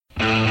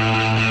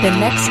The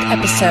next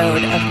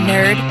episode of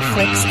Nerd,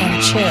 Flicks,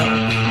 and Chill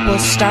will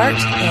start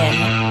in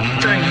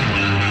 3,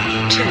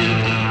 2,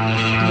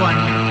 1,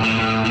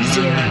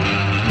 0.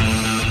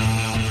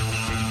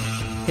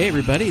 Hey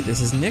everybody, this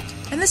is Nick.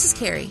 And this is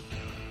Carrie.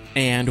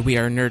 And we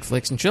are Nerd,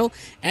 Flicks, and Chill.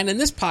 And in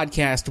this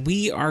podcast,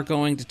 we are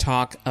going to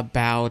talk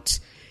about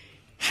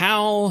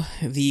how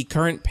the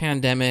current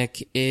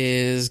pandemic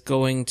is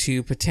going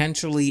to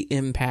potentially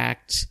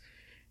impact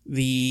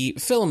the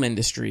film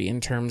industry in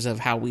terms of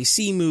how we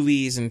see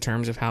movies, in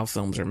terms of how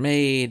films are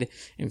made,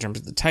 in terms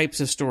of the types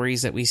of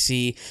stories that we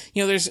see.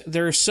 You know,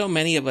 there are so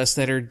many of us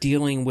that are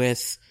dealing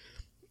with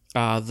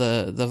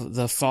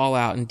the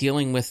fallout and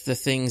dealing with the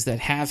things that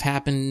have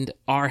happened,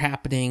 are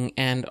happening,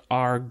 and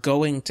are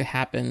going to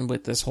happen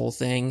with this whole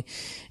thing.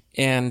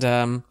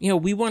 And,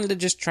 we wanted to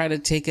just try to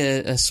take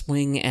a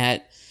swing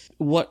at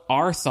what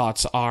our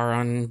thoughts are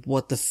on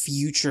what the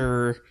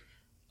future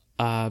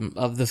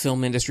of the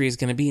film industry is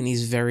going to be in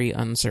these very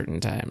uncertain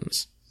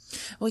times.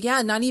 Well,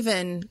 yeah, not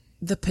even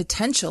the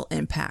potential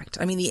impact.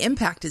 I mean, the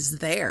impact is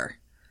there.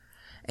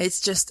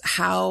 It's just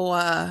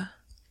how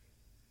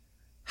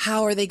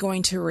are they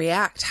going to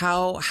react?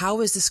 How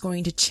is this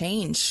going to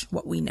change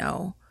what we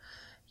know?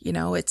 You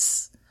know,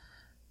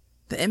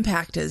 the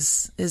impact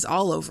is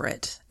all over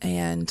it.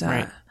 And,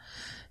 right.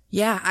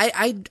 Yeah,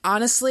 I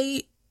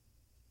honestly,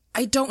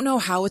 I don't know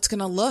how it's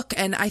going to look.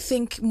 And I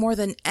think more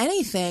than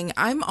anything,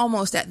 I'm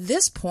almost at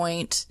this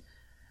point,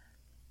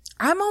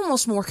 I'm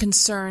almost more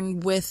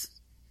concerned with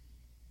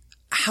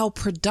how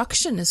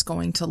production is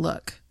going to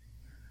look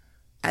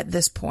at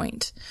this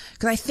point.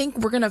 Because I think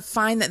we're going to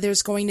find that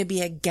there's going to be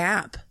a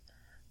gap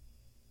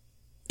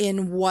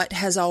in what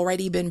has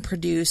already been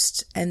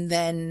produced. And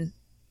then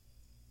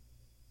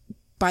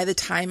by the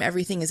time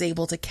everything is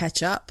able to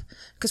catch up,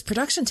 because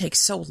production takes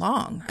so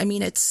long. I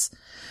mean,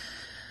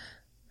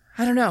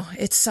 I don't know.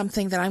 It's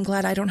something that I'm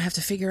glad I don't have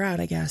to figure out,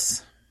 I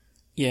guess.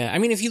 Yeah. I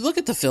mean, if you look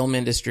at the film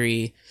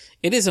industry,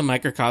 it is a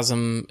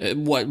microcosm,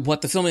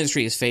 what the film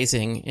industry is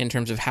facing in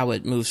terms of how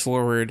it moves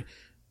forward,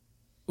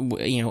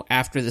 you know,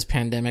 after this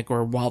pandemic,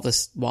 or while the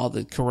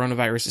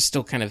coronavirus is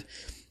still kind of,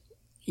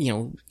 you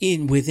know,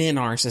 within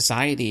our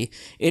society.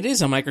 It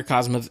is a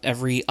microcosm of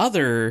every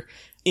other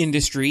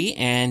industry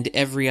and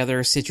every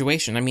other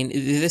situation. I mean,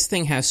 this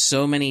thing has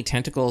so many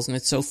tentacles and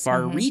it's so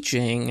far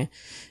reaching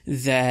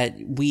that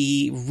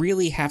we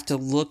really have to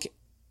look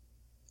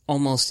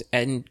almost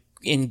in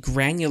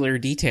granular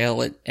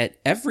detail at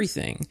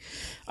everything.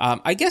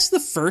 I guess the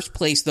first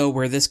place, though,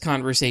 where this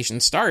conversation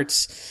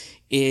starts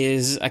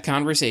is a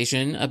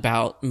conversation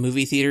about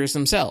movie theaters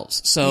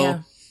themselves. So yeah.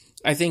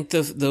 I think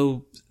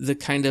the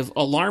kind of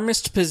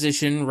alarmist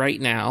position right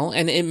now,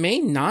 and it may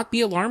not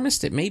be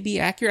alarmist, it may be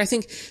accurate. I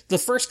think the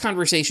first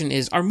conversation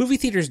is, are movie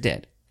theaters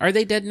dead? Are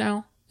they dead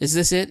now? Is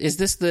this it? Is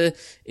this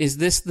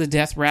the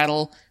death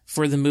rattle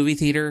for the movie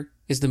theater?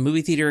 Is the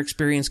movie theater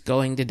experience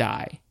going to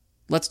die?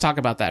 Let's talk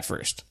about that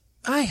first.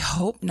 I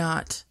hope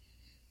not.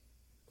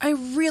 I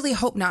really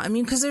hope not. I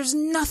mean, because there's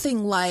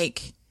nothing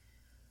like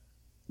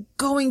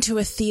going to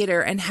a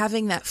theater and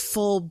having that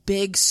full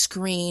big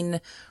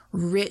screen,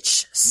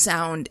 rich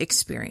sound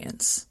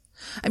experience.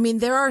 I mean,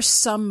 there are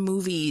some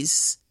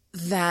movies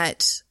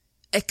that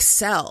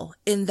excel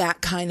in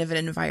that kind of an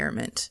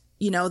environment.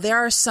 You know, there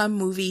are some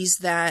movies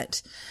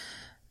that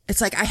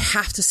it's like, I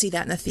have to see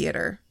that in the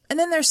theater. And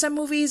then there's some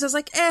movies I was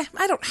like,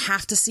 I don't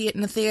have to see it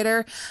in the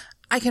theater.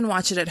 I can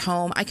watch it at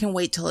home. I can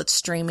wait till it's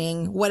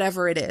streaming,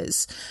 whatever it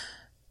is.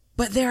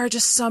 But there are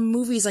just some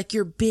movies, like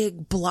your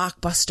big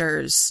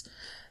blockbusters,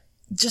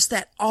 just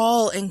that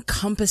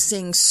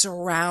all-encompassing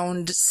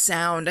surround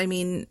sound. I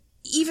mean,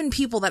 even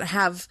people that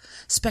have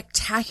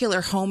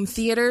spectacular home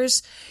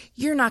theaters,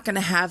 you're not going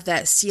to have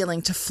that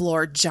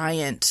ceiling-to-floor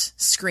giant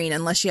screen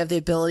unless you have the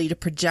ability to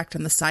project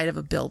on the side of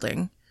a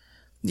building.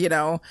 You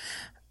know,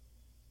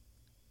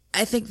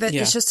 I think that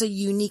it's just a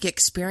unique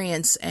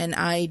experience, and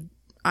I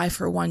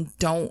for one,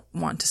 don't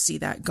want to see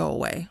that go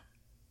away.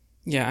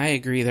 Yeah, I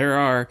agree. There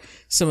are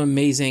some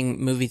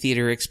amazing movie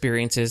theater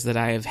experiences that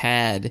I have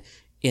had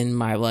in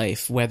my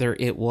life, whether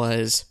it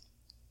was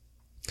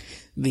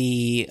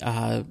the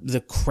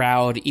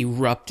crowd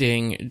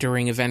erupting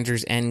during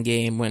Avengers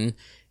Endgame when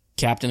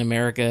Captain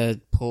America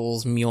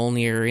pulls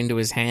Mjolnir into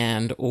his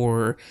hand,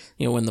 or,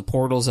 you know, when the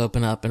portals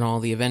open up and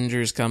all the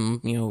Avengers come,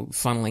 you know,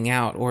 funneling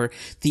out, or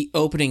the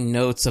opening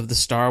notes of the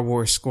Star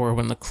Wars score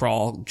when the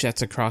crawl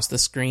jets across the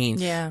screen.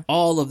 Yeah.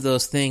 All of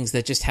those things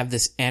that just have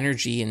this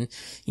energy, and,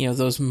 you know,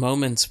 those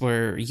moments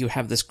where you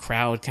have this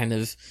crowd kind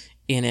of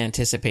in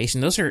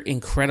anticipation. Those are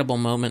incredible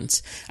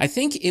moments. I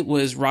think it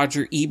was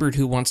Roger Ebert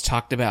who once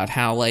talked about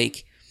how,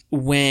 like,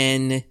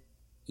 when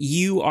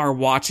you are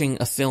watching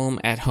a film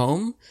at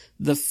home,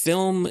 the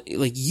film,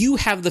 like, you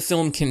have the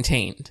film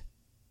contained.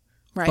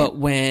 Right. But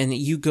when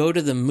you go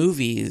to the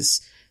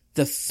movies,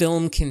 the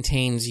film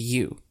contains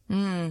you.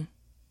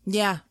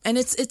 Yeah. And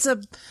it's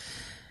a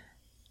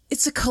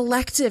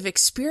collective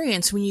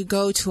experience when you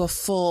go to a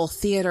full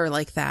theater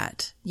like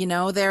that. You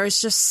know, there's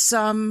just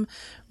some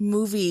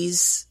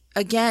movies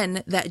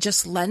again, that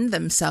just lend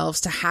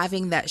themselves to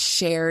having that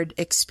shared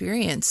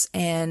experience.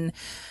 And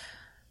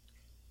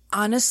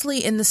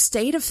honestly, in the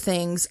state of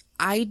things,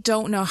 I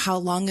don't know how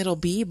long it'll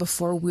be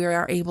before we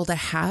are able to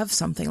have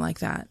something like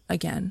that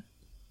again.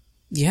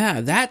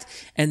 Yeah, that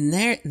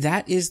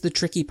is the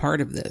tricky part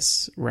of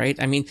this, right?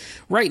 I mean,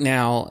 right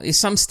now,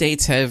 some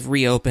states have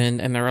reopened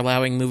and they're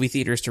allowing movie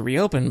theaters to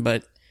reopen,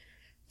 but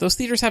those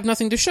theaters have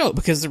nothing to show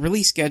because the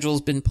release schedule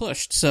has been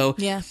pushed. So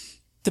yeah.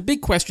 The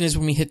big question is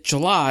when we hit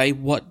July,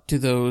 what do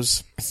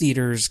those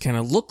theaters kind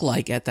of look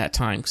like at that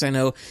time? Because I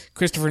know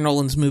Christopher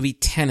Nolan's movie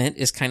Tenet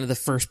is kind of the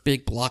first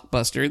big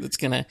blockbuster that's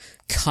going to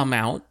come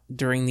out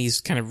during these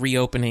kind of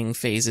reopening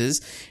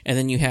phases. And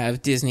then you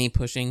have Disney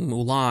pushing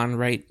Mulan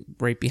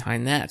right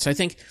behind that. So I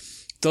think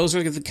those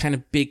are the kind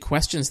of big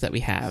questions that we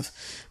have.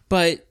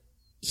 But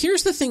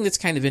here's the thing that's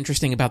kind of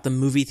interesting about the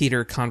movie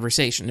theater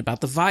conversation,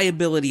 about the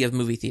viability of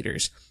movie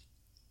theaters.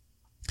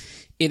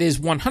 It is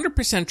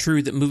 100%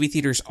 true that movie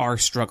theaters are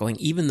struggling.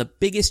 Even the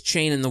biggest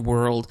chain in the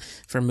world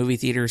for movie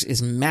theaters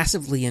is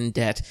massively in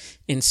debt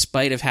in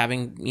spite of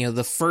having,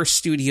 the first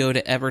studio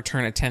to ever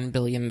turn a $10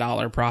 billion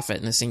profit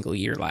in a single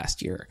year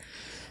last year.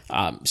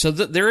 So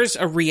there is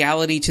a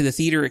reality to the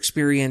theater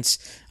experience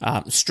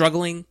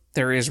struggling.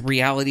 There is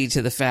reality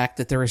to the fact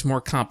that there is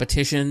more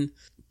competition.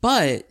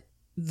 But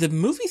the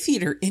movie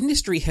theater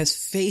industry has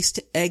faced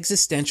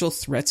existential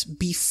threats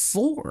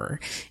before.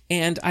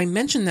 And I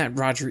mentioned that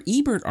Roger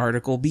Ebert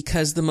article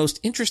because the most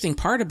interesting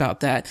part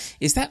about that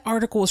is that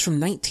article was from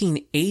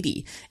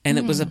 1980. And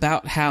it was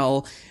about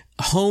how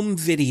home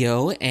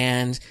video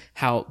and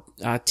how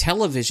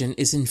television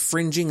is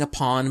infringing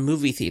upon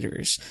movie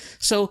theaters.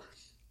 So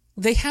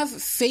they have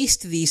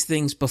faced these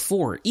things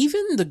before.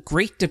 Even the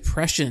Great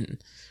Depression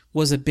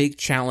was a big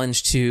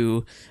challenge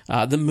to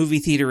the movie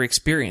theater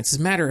experience. As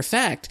a matter of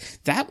fact,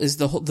 that was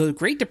the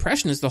Great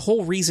Depression is the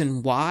whole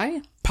reason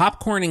why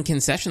popcorn and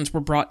concessions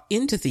were brought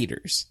into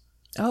theaters.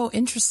 Oh,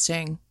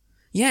 interesting.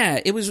 Yeah,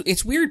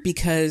 it's weird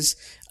because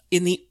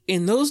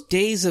in those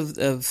days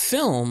of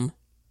film,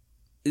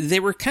 they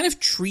were kind of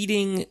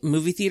treating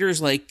movie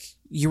theaters like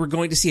you were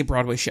going to see a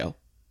Broadway show.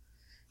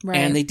 Right.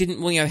 And they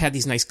didn't, they had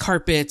these nice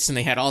carpets and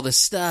they had all this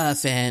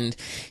stuff and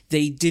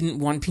they didn't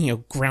want,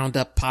 ground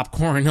up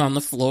popcorn on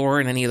the floor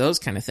and any of those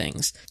kind of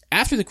things.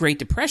 After the Great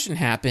Depression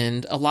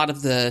happened, a lot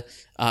of the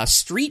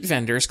street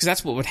vendors, because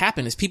that's what would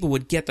happen is people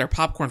would get their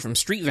popcorn from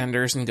street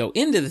vendors and go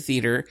into the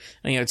theater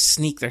and,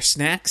 sneak their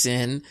snacks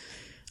in.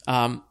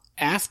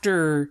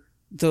 After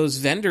those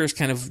vendors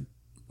kind of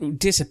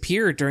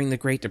disappeared during the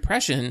Great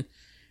Depression,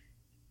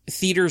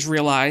 theaters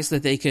realized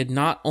that they could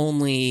not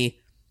only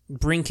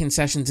bring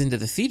concessions into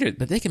the theater,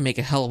 but they can make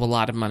a hell of a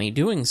lot of money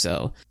doing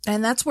so.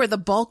 And that's where the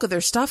bulk of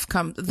their stuff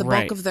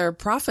bulk of their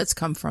profits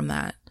come from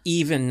that.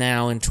 Even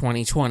now in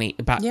 2020,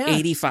 about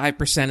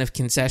 85% of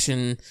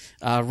concession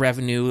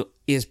revenue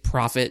is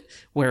profit,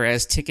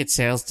 whereas ticket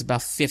sales is about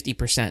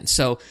 50%.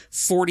 So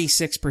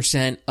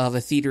 46% of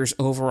a theater's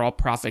overall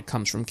profit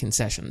comes from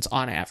concessions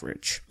on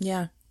average.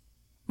 Yeah.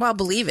 Well,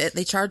 believe it.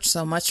 They charge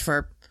so much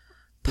for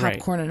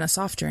popcorn and a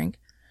soft drink.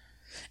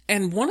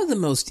 And one of the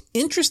most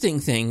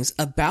interesting things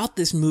about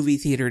this movie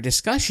theater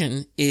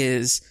discussion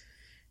is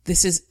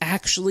this is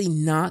actually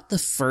not the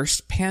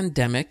first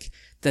pandemic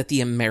that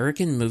the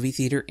American movie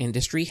theater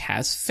industry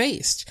has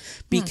faced,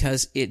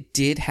 because it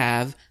did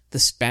have the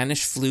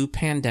Spanish flu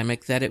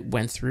pandemic that it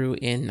went through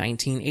in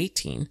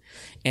 1918.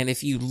 And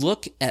if you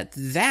look at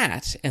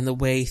that and the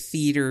way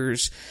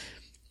theaters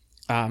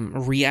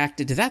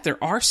reacted to that,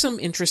 there are some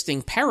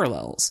interesting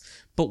parallels.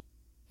 But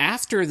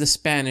after the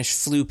Spanish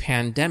flu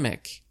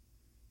pandemic,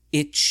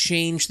 it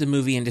changed the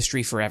movie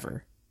industry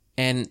forever.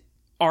 And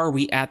are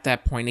we at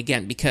that point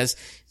again? Because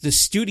the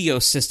studio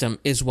system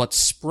is what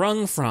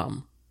sprung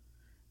from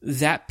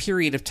that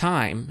period of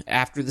time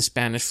after the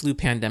Spanish flu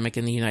pandemic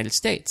in the United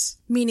States.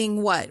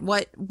 Meaning what?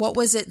 What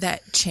was it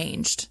that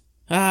changed?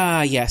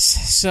 Yes.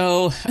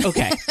 So,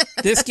 okay.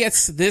 This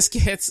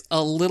gets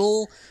a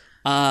little,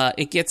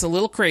 it gets a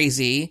little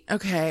crazy.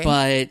 Okay.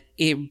 But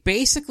it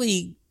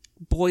basically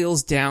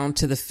boils down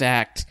to the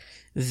fact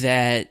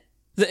that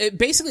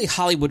basically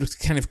Hollywood was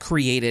kind of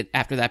created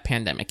after that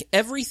pandemic.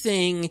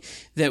 Everything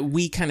that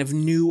we kind of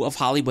knew of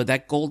Hollywood,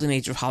 that golden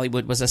age of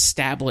Hollywood, was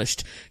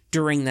established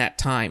during that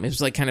time. It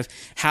was like kind of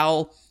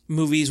how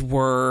movies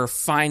were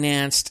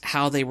financed,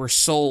 how they were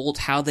sold,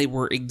 how they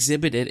were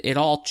exhibited. It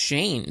all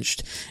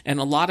changed. And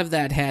a lot of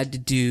that had to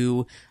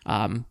do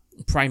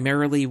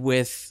primarily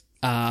with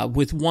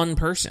one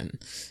person,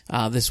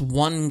 this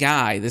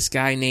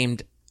guy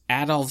named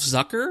Adolf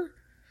Zucker.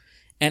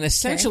 And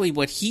essentially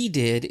what he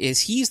did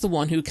is he's the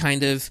one who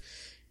kind of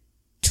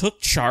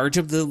took charge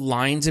of the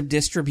lines of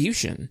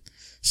distribution.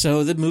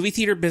 So the movie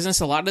theater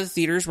business, a lot of the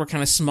theaters were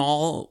kind of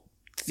small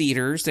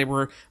theaters. They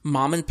were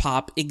mom and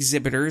pop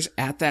exhibitors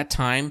at that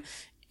time.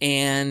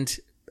 And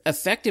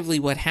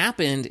effectively what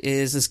happened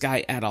is this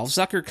guy Adolf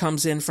Zucker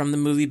comes in from the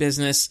movie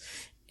business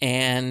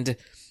and,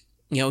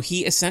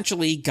 he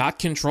essentially got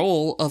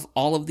control of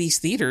all of these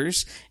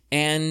theaters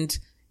and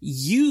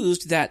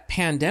used that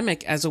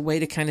pandemic as a way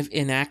to kind of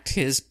enact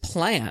his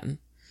plan.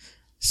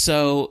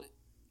 So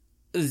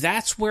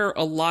that's where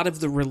a lot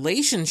of the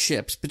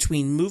relationships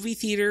between movie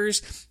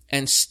theaters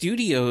and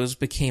studios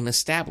became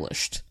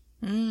established.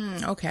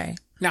 Okay.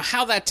 Now,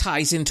 how that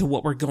ties into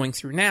what we're going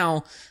through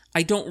now,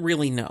 I don't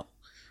really know.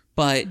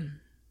 But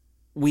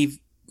we've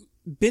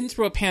been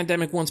through a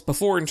pandemic once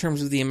before in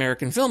terms of the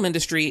American film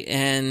industry,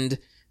 and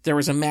there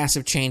was a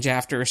massive change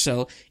after.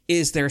 So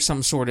is there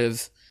some sort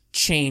of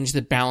change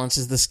that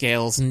balances the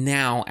scales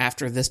now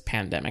after this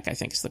pandemic, I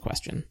think is the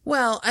question.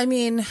 Well, I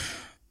mean,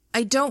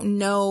 I don't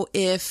know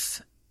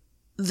if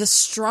the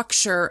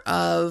structure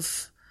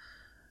of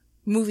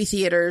movie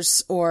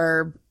theaters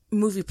or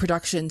movie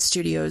production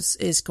studios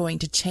is going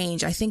to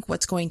change. I think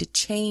what's going to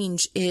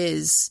change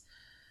is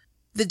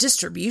the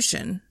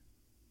distribution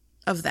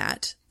of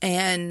that.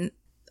 And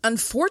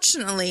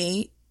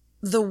unfortunately,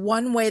 the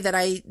one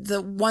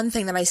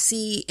thing that I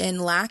see in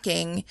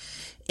lacking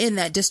in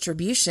that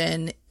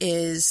distribution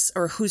is,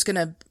 or who's going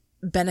to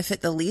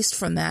benefit the least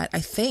from that, I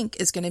think,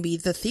 is going to be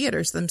the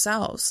theaters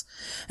themselves.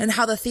 And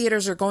how the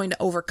theaters are going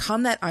to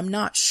overcome that, I'm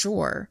not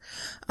sure.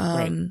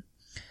 Right.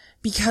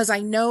 Because I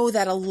know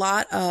that a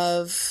lot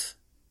of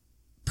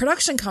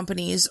production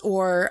companies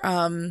or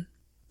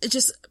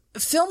just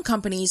film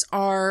companies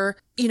are,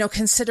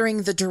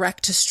 considering the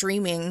direct to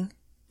streaming.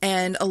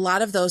 And a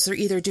lot of those are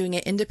either doing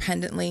it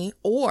independently,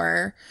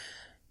 or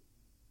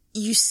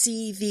you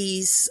see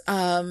these,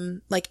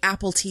 like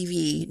Apple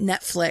TV,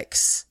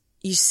 Netflix,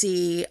 you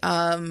see,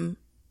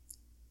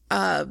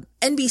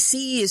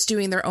 NBC is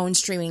doing their own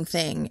streaming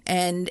thing,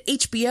 and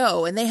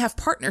HBO, and they have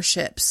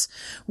partnerships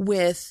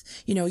with,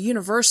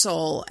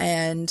 Universal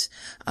and,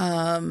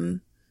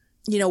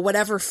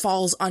 whatever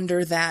falls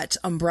under that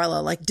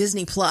umbrella, like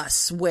Disney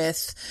Plus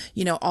with,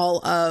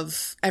 all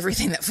of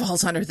everything that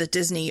falls under the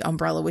Disney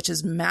umbrella, which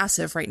is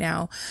massive right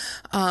now.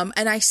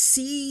 And I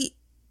see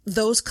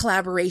those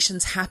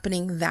collaborations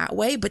happening that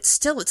way, but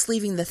still it's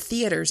leaving the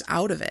theaters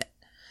out of it.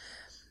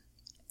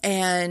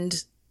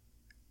 And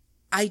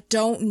I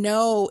don't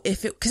know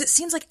because it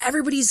seems like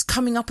everybody's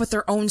coming up with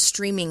their own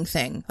streaming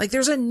thing. Like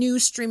there's a new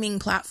streaming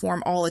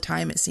platform all the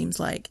time, it seems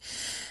like.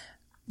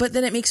 But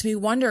then it makes me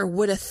wonder,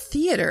 would a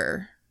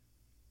theater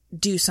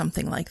do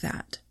something like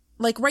that?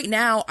 Like right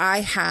now,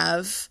 I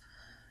have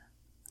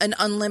an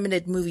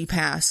unlimited movie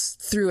pass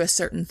through a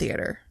certain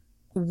theater.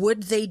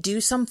 Would they do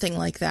something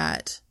like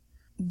that?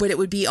 But it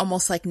would be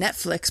almost like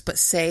Netflix, but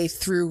say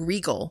through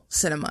Regal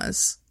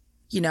Cinemas,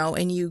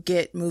 and you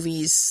get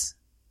movies,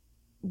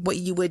 what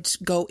you would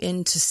go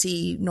in to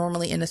see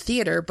normally in a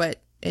theater,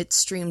 but it's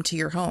streamed to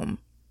your home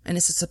and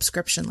it's a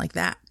subscription like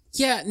that.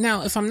 Yeah,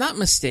 now, if I'm not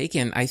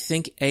mistaken, I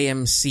think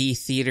AMC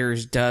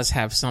Theaters does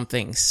have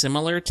something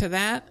similar to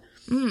that,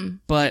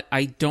 but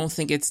I don't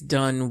think it's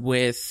done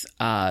with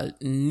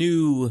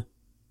new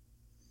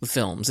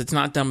films. It's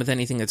not done with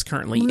anything that's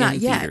currently in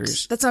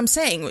theaters. That's what I'm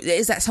saying.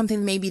 Is that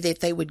something maybe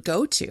that they would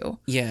go to?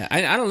 Yeah,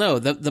 I don't know.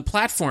 The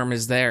platform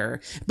is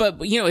there. But,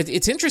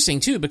 it's interesting,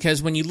 too,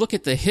 because when you look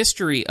at the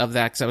history of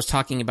that, because I was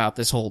talking about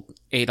this whole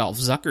Adolf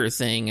Zucker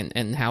thing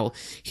and how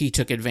he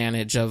took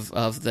advantage of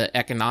the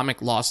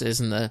economic losses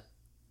and the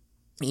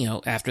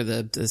after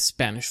the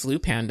Spanish flu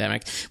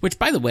pandemic, which,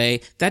 by the way,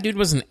 that dude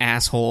was an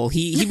asshole.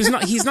 He's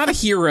not a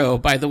hero,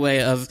 by the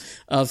way, of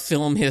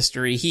film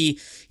history.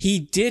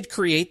 He did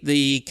create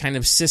the kind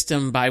of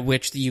system by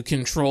which you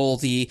control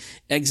the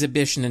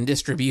exhibition and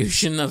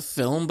distribution of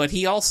film, but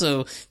he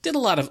also did a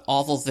lot of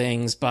awful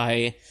things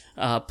by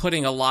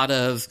putting a lot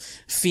of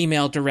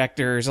female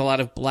directors, a lot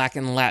of Black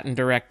and Latin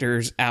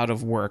directors out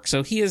of work.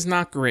 So he is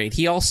not great.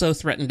 He also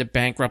threatened to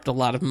bankrupt a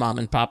lot of mom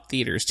and pop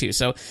theaters too.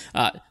 So,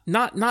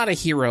 not a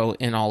hero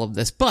in all of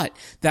this, but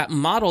that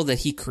model that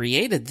he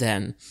created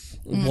then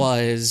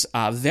was,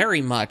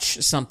 very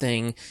much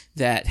something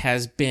that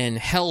has been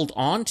held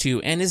onto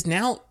and is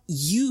now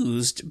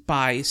used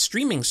by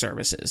streaming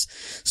services.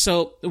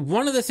 So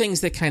one of the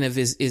things that kind of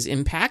is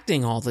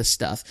impacting all this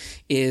stuff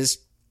is,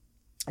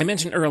 I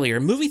mentioned earlier,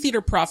 movie theater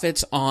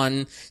profits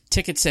on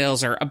ticket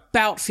sales are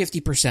about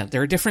 50%.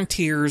 There are different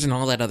tiers and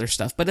all that other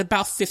stuff, but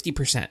about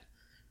 50%.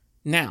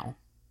 Now,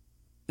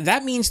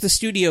 that means the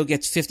studio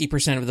gets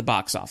 50% of the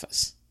box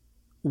office.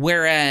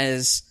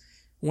 Whereas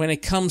when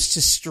it comes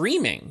to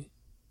streaming,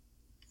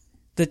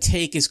 the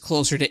take is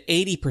closer to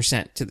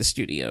 80% to the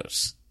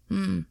studios.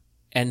 And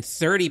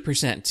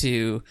 30%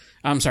 to,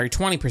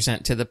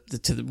 20% to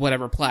the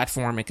whatever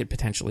platform it could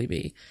potentially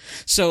be.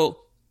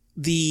 So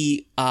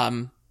the,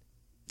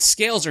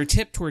 scales are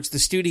tipped towards the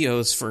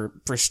studios for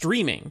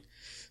streaming.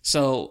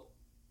 So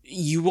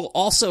you will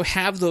also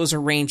have those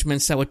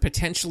arrangements that would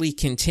potentially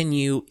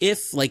continue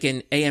if, like,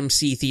 an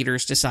AMC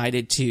Theaters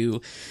decided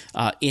to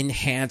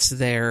enhance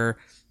their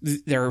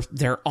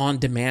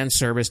on-demand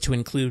service to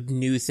include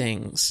new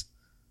things.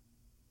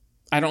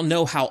 I don't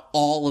know how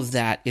all of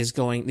that is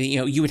going.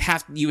 You would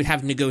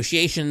have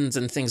negotiations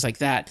and things like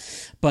that,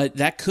 but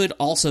that could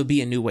also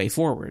be a new way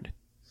forward.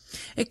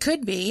 It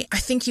could be. I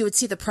think you would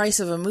see the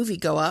price of a movie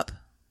go up,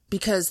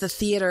 because the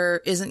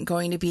theater isn't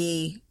going to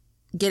be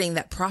getting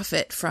that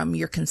profit from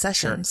your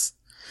concessions.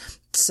 Sure.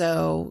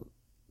 So,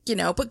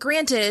 but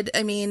granted,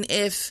 I mean,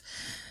 if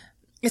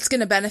it's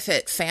going to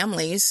benefit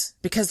families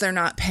because they're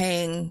not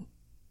paying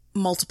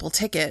multiple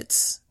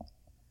tickets,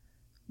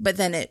 but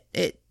then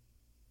it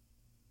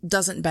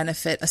doesn't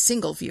benefit a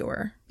single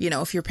viewer,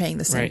 if you're paying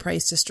the same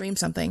price to stream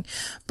something.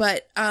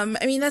 But,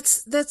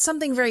 that's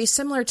something very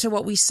similar to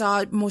what we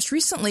saw most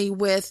recently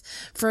with,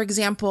 for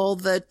example,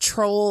 the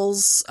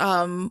Trolls,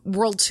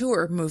 World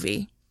Tour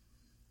movie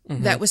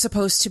that was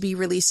supposed to be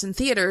released in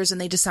theaters. And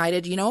they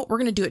decided, we're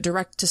going to do it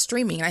direct to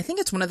streaming. And I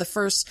think it's one of the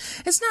first,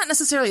 it's not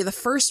necessarily the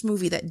first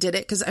movie that did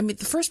it. Cause the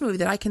first movie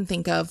that I can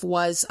think of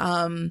was,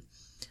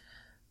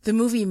 the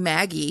movie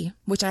Maggie,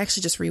 which I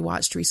actually just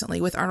rewatched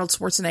recently with Arnold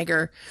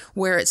Schwarzenegger,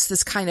 where it's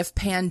this kind of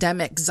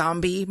pandemic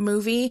zombie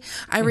movie.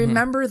 I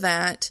remember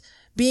that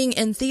being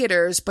in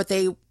theaters, but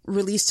they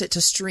released it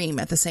to stream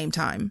at the same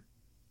time.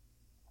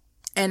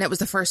 And it was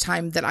the first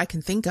time that I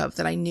can think of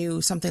that I knew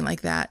something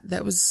like that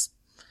was,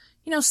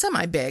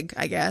 semi-big,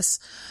 I guess,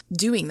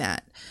 doing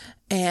that.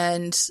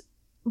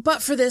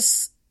 But for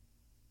this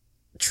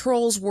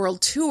Trolls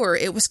World Tour,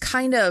 it was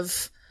kind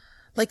of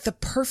like the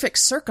perfect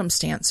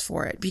circumstance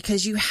for it,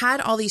 because you had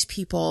all these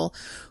people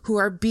who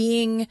are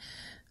being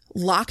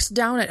locked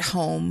down at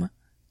home,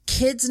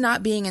 kids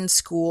not being in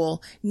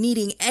school,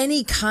 needing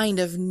any kind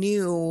of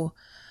new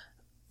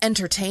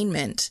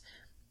entertainment.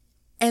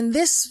 And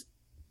this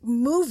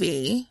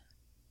movie,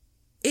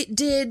 it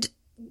did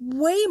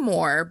way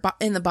more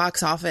in the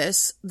box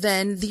office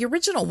than the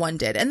original one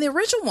did. And the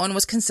original one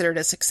was considered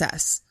a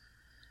success.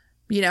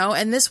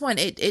 And this one,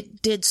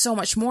 it did so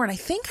much more. And I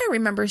think I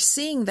remember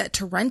seeing that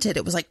to rent it,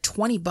 it was like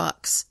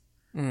 $20.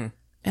 And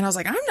I was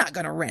like, I'm not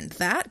going to rent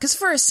that, because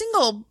for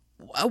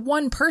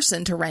one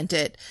person to rent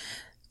it,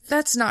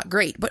 that's not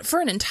great. But for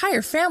an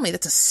entire family,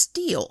 that's a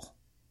steal.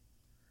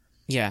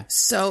 Yeah.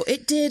 So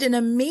it did an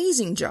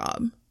amazing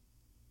job.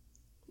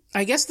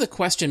 I guess the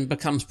question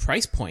becomes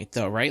price point,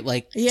 though, right?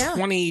 Like, yeah.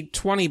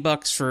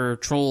 $20 for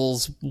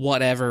Trolls,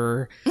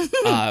 whatever.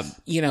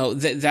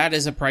 That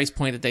is a price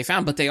point that they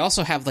found. But they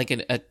also have like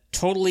a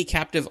totally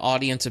captive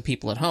audience of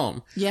people at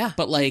home. Yeah.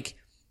 But like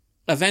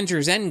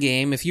Avengers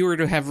Endgame, if you were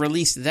to have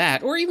released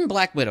that, or even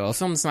Black Widow, a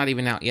film that's not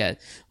even out yet,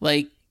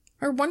 like,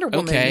 or Wonder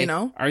Woman,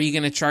 are you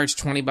going to charge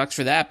 $20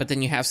 for that? But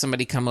then you have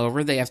somebody come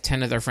over, they have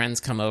 10 of their friends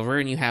come over,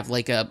 and you have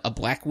like a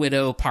Black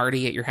Widow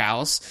party at your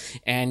house,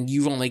 and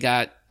you've only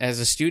got, as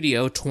a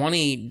studio,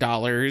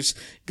 $20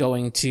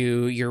 going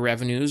to your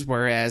revenues,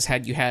 whereas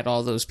had you had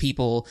all those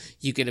people,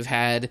 you could have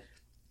had,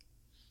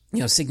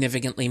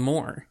 significantly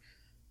more.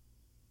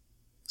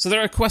 So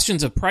there are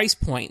questions of price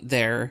point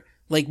there.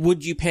 Like,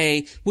 would you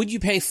pay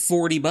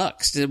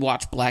 $40 to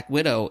watch Black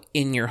Widow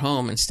in your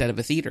home instead of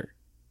a theater?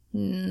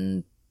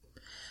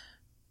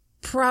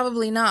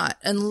 Probably not,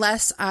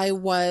 unless that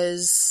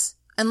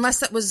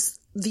was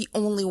the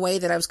only way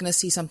that I was going to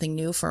see something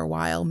new for a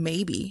while.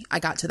 Maybe I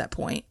got to that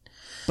point.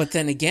 But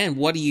then again,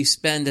 what do you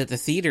spend at the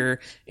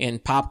theater in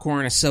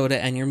popcorn, a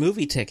soda, and your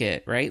movie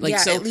ticket, right? Like,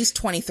 yeah, at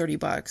least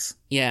 $20-$30.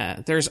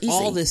 Yeah, there's Easy.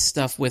 All this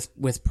stuff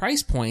with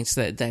price points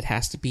that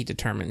has to be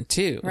determined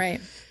too. Right.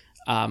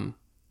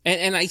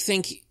 And I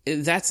think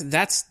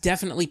that's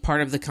definitely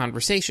part of the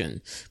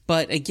conversation.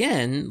 But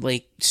again,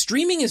 like,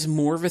 streaming is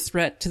more of a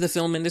threat to the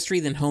film industry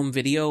than home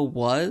video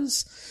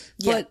was.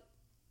 Yeah. But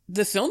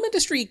the film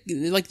industry,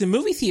 like the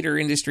movie theater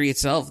industry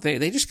itself,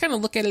 they just kind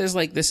of look at it as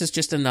like, this is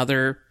just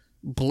another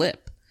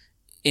blip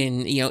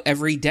in,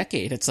 every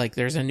decade. It's like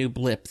there's a new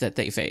blip that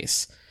they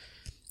face.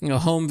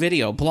 Home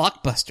video,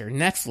 Blockbuster,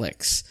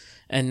 Netflix,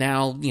 and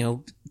now,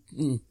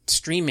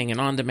 streaming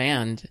and on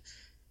demand,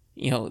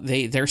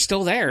 they're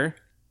still there.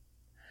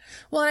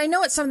 Well, I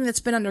know it's something that's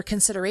been under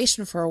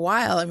consideration for a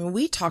while. I mean,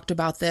 we talked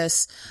about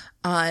this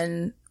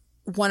on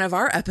one of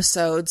our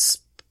episodes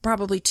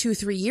probably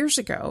 2-3 years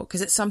ago,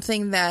 because it's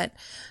something that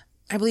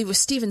I believe was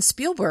Steven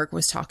Spielberg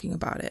was talking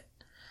about it.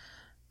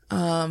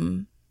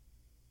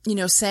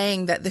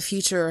 Saying that the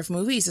future of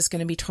movies is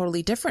going to be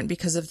totally different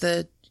because of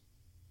the,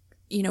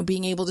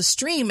 being able to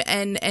stream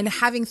and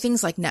having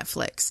things like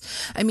Netflix.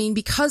 I mean,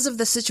 because of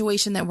the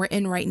situation that we're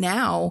in right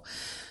now,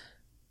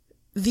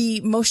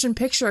 the Motion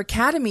Picture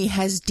Academy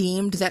has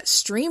deemed that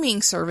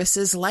streaming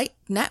services like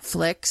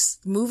Netflix,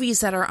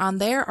 movies that are on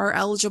there, are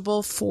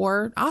eligible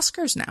for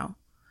Oscars now.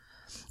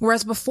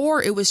 Whereas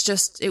before it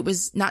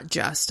was not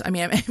just, I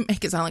mean, I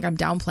make it sound like I'm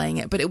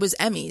downplaying it, but it was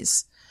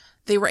Emmys.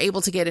 They were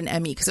able to get an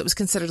Emmy because it was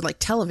considered like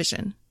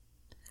television.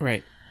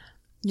 Right.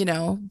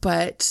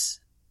 But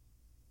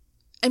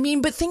I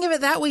mean, but think of it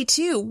that way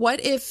too.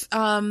 What if,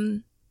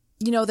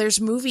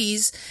 there's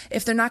movies,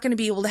 if they're not going to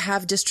be able to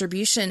have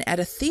distribution at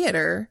a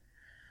theater,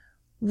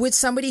 would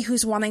somebody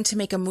who's wanting to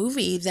make a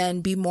movie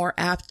then be more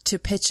apt to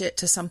pitch it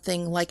to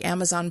something like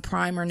Amazon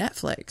Prime or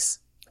Netflix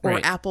or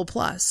Right. Apple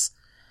Plus?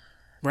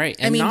 Right.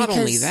 And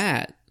only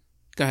that,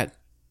 go ahead.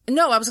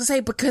 No, I was going to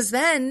say, because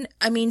then,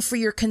 I mean, for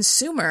your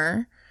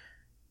consumer,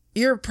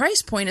 your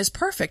price point is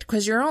perfect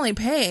because you're only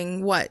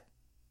paying what,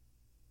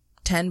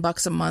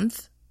 $10 a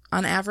month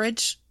on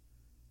average,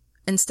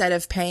 instead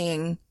of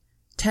paying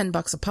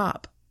 $10 a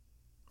pop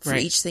for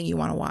Right. each thing you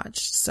want to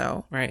watch.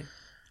 So, right.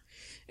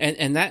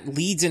 And that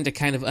leads into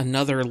kind of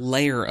another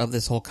layer of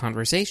this whole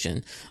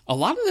conversation. A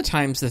lot of the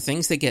times, the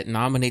things that get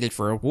nominated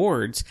for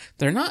awards,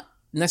 they're not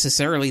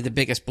necessarily the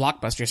biggest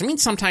blockbusters. I mean,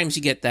 sometimes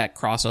you get that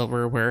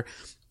crossover where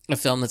a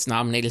film that's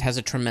nominated has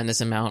a tremendous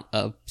amount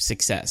of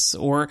success,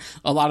 or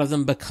a lot of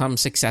them become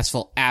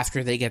successful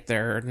after they get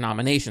their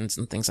nominations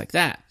and things like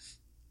that.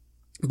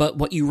 But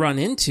what you run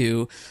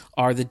into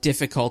are the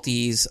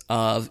difficulties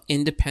of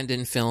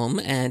independent film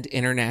and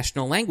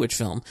international language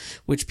film,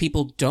 which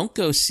people don't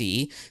go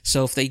see.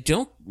 So if they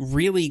don't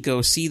really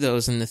go see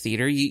those in the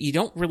theater, you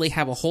don't really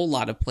have a whole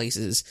lot of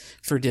places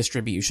for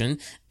distribution.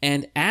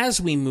 And as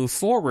we move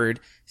forward,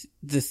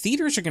 the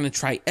theaters are going to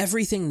try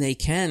everything they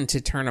can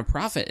to turn a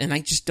profit. And I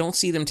just don't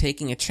see them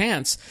taking a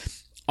chance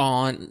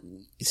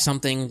on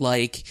something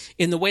like,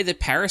 in the way that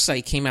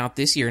Parasite came out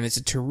this year, and it's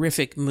a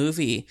terrific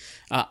movie.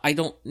 I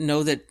don't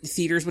know that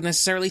theaters would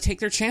necessarily take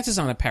their chances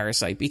on a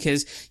Parasite,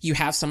 because you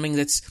have something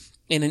that's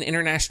in an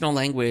international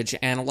language,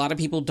 and a lot of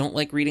people don't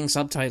like reading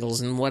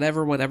subtitles and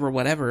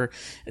whatever.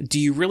 Do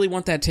you really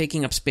want that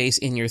taking up space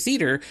in your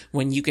theater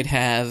when you could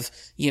have,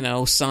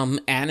 some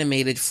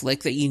animated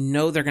flick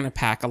that they're going to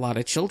pack a lot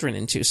of children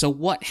into? So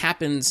what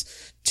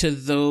happens to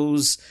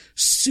those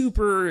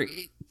super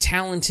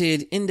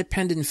talented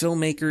independent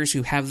filmmakers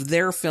who have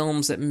their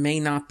films that may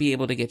not be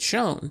able to get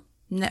shown?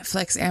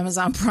 Netflix,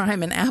 Amazon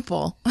Prime, and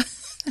Apple.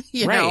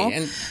 Right.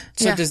 And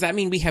so does that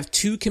mean we have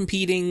two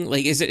competing,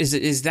 like,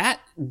 is that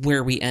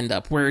where we end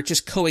up, where it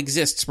just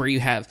coexists, where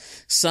you have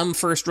some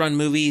first run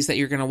movies that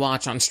you're going to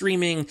watch on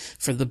streaming,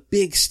 for the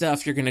big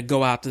stuff you're going to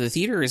go out to the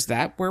theater? Is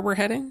that where we're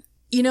heading?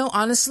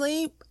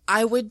 Honestly,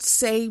 I would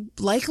say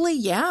likely,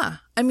 yeah.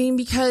 I mean,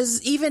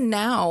 because even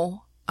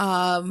now,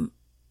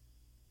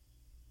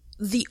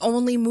 the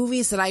only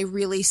movies that I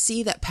really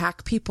see that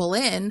pack people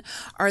in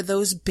are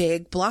those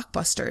big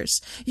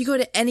blockbusters. You go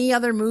to any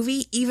other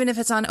movie, even if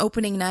it's on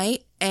opening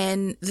night,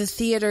 and the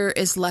theater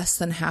is less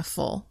than half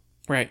full.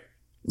 Right.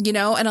 And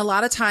a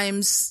lot of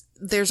times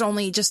there's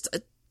only just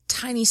a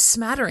tiny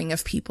smattering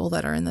of people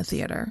that are in the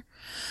theater.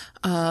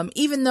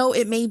 Even though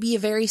it may be a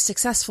very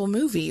successful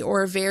movie,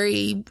 or a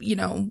very,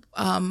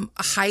 a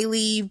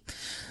highly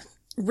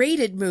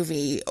rated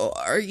movie,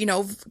 or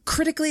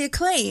critically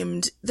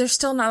acclaimed, there's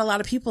still not a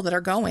lot of people that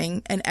are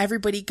going, and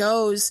everybody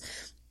goes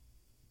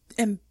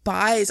and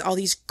buys all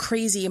these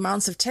crazy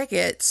amounts of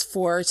tickets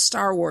for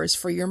Star Wars,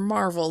 for your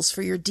Marvels,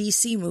 for your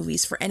DC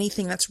movies, for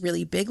anything that's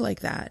really big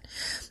like that.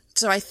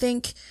 So I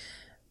think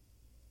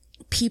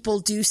people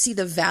do see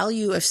the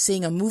value of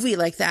seeing a movie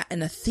like that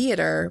in a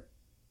theater,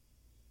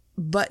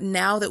 but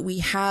now that we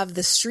have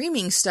the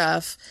streaming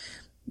stuff,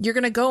 you're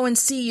going to go and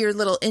see your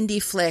little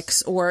indie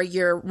flicks or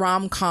your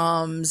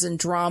rom-coms and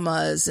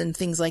dramas and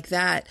things like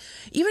that.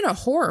 Even a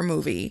horror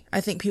movie,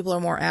 I think people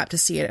are more apt to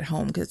see it at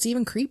home because it's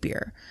even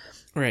creepier.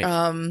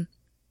 Right.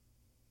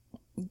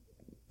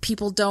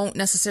 People don't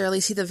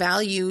necessarily see the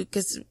value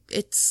because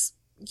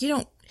you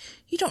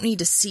don't need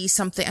to see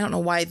something. I don't know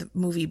why the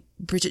movie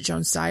Bridget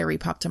Jones' Diary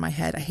popped in my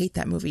head. I hate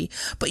that movie.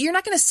 But you're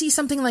not going to see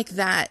something like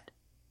that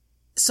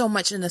so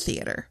much in the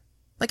theater.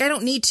 Like, I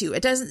don't need to.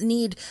 It doesn't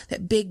need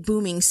that big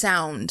booming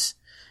sound.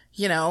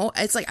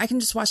 It's like I can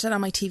just watch that on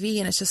my TV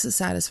and it's just as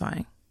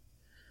satisfying.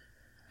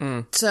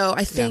 So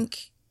I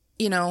think,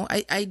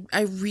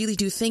 I really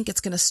do think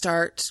it's going to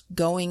start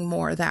going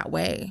more that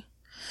way.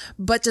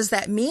 But does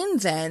that mean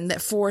then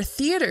that for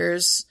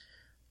theaters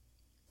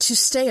to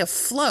stay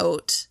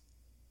afloat,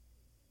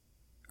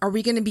 are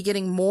we going to be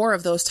getting more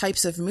of those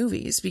types of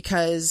movies?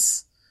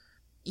 Because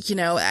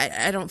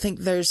I don't think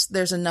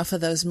there's enough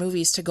of those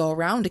movies to go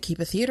around to keep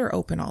a theater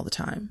open all the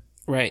time.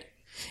 Right.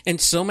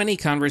 And so many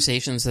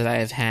conversations that I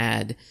have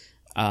had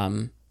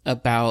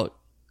about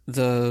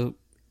the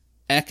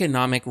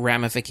economic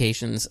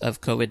ramifications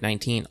of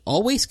COVID-19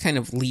 always kind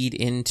of lead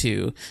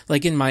into,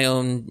 like in my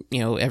own,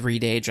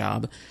 everyday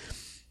job,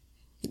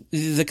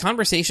 the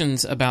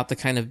conversations about the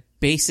kind of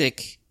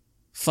basic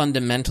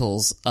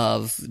fundamentals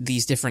of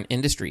these different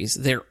industries.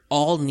 They're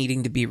all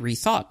needing to be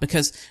rethought,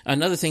 because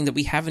another thing that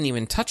we haven't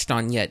even touched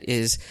on yet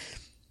is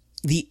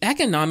the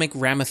economic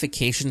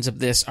ramifications of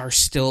this are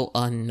still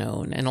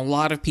unknown. And a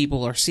lot of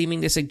people are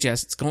seeming to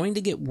suggest it's going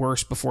to get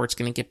worse before it's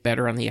going to get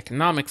better on the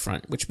economic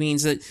front, which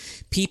means that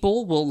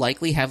people will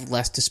likely have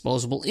less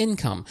disposable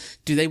income.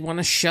 Do they want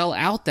to shell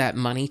out that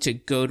money to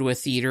go to a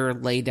theater,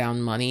 lay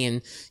down money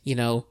and,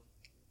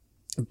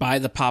 buy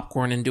the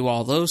popcorn and do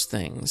all those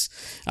things,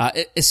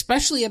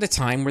 especially at a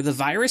time where the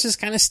virus is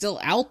kind of still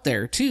out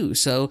there too.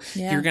 So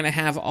you're going to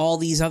have all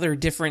these other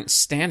different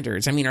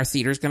standards. I mean, are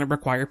theaters going to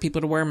require people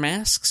to wear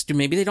masks?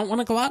 Maybe they don't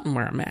want to go out and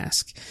wear a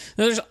mask.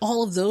 There's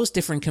all of those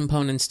different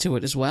components to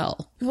it as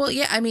well. Well,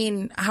 yeah. I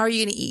mean, how are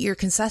you going to eat your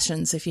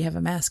concessions if you have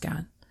a mask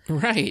on?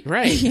 Right.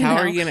 How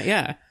are you going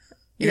to,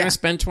 You're going to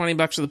spend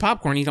 $20 for the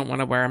popcorn. You don't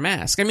want to wear a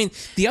mask. I mean,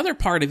 the other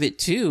part of it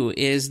too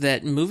is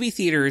that movie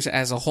theaters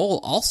as a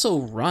whole also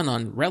run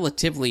on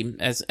relatively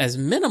as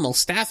minimal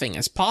staffing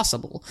as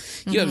possible.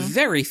 You have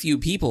very few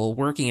people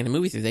working in a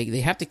movie theater. They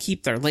have to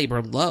keep their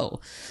labor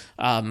low,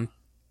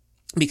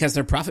 because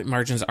their profit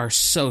margins are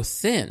so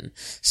thin.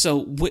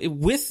 So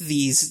with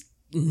these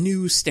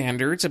new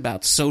standards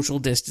about social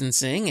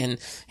distancing and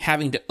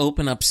having to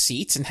open up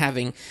seats and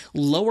having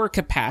lower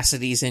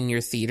capacities in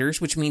your theaters,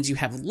 which means you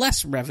have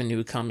less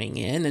revenue coming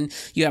in, and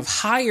you have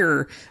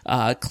higher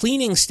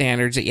cleaning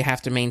standards that you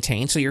have to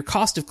maintain. So your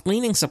cost of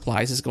cleaning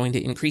supplies is going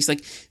to increase.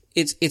 Like,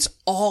 it's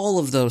all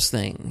of those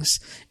things.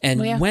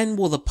 And when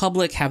will the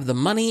public have the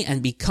money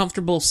and be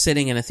comfortable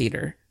sitting in a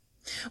theater?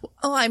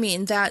 Well, I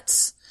mean,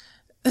 that's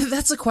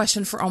a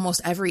question for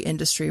almost every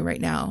industry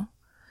right now.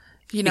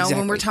 You know,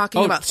 when we're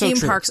talking about theme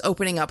parks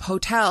opening up,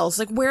 hotels,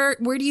 like where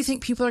do you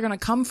think people are going to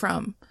come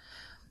from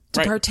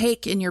to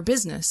partake in your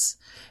business?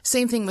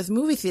 Same thing with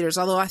movie theaters,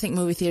 although I think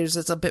movie theaters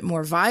is a bit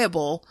more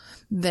viable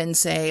than,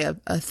 say,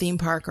 a theme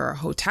park or a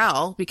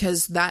hotel,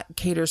 because that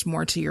caters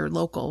more to your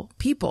local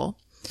people.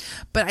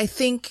 But I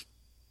think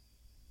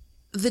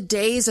the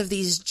days of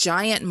these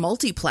giant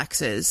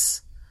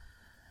multiplexes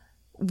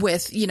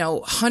with, you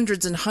know,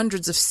 hundreds and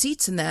hundreds of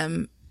seats in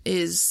them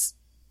is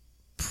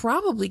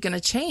probably going to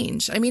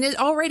change. I mean, it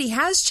already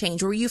has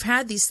changed, where you've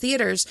had these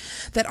theaters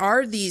that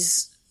are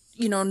these,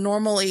 you know,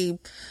 normally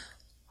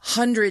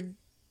 100,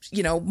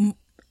 you know,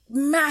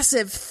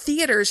 massive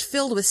theaters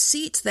filled with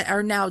seats that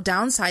are now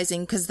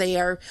downsizing because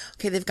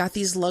they've got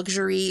these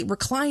luxury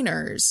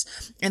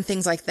recliners and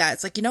things like that.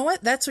 It's like, you know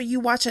what? That's what you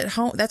watch at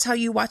home. That's how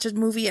you watch a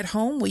movie at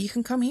home. Well, you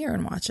can come here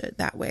and watch it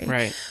that way.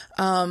 Right.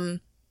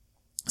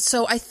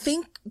 So I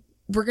think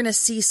we're going to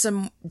see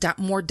some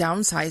more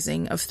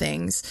downsizing of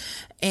things.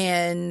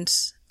 And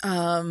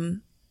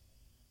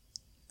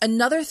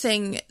another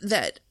thing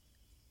that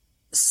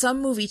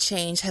some movie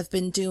chains have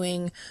been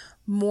doing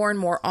more and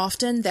more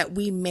often that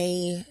we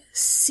may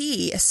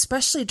see,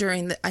 especially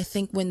during I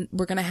think when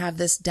we're going to have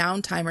this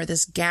downtime or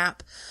this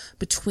gap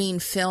between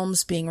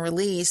films being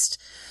released.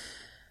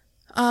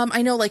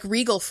 I know, like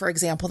Regal, for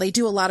example, they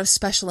do a lot of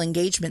special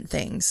engagement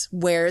things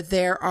where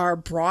there are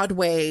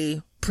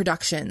Broadway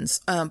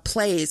productions,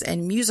 plays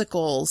and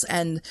musicals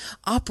and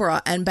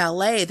opera and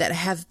ballet that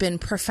have been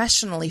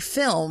professionally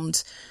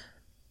filmed,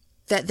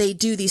 that they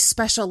do these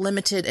special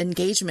limited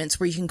engagements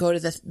where you can go to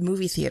the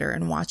movie theater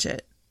and watch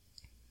it.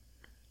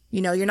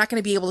 You know, you're not going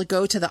to be able to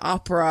go to the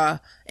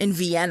opera in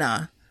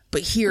Vienna,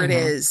 but here it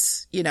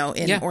is, you know,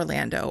 in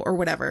Orlando or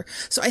whatever.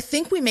 So I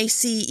think we may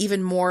see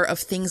even more of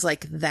things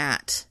like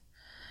that.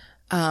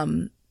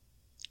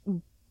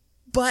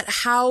 But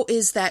how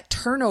is that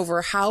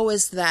turnover? How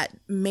is that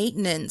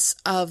maintenance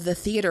of the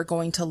theater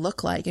going to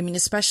look like? I mean,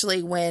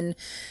 especially when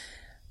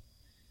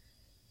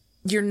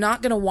you're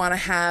not going to want to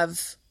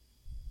have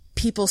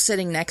people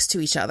sitting next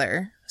to each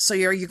other. So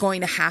you're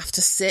going to have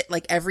to sit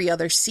like every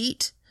other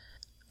seat.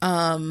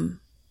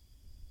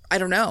 I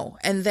don't know.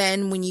 And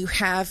then when you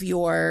have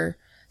your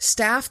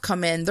staff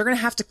come in, they're going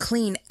to have to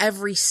clean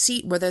every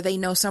seat, whether they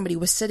know somebody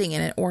was sitting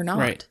in it or not.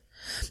 Right.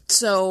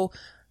 So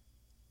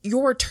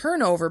your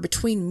turnover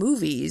between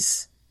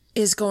movies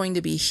is going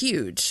to be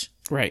huge.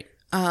 Right.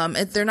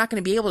 They're not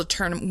going to be able to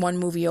turn one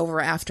movie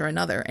over after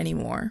another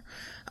anymore.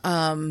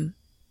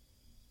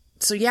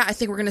 So yeah, I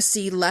think we're going to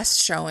see less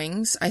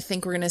showings. I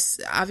think we're going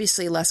to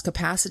obviously less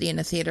capacity in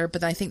a theater,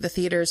 but I think the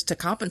theaters, to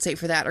compensate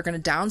for that, are going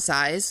to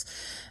downsize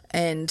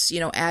and, you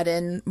know, add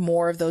in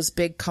more of those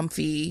big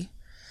comfy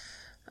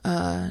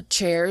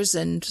chairs.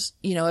 And,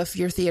 you know, if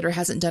your theater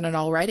hasn't done it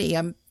already,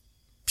 I'm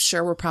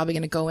sure we're probably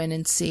going to go in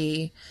and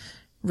see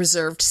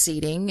reserved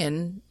seating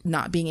and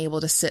not being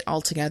able to sit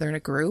all together in a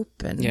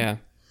group. And yeah,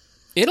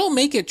 it'll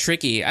make it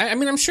tricky. I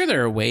mean, I'm sure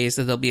there are ways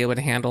that they'll be able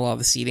to handle all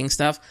the seating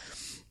stuff.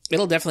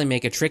 It'll definitely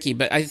make it tricky,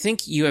 but I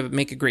think you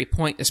make a great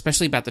point,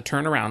 especially about the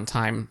turnaround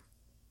time,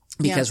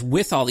 because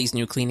with all these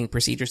new cleaning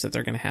procedures that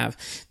they're going to have,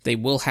 they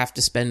will have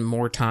to spend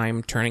more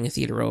time turning a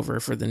theater over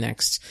for the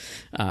next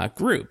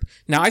group.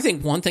 Now, I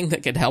think one thing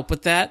that could help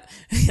with that,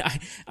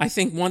 I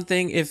think one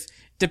thing, if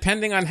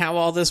depending on how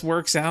all this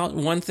works out,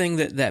 one thing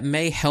that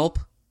may help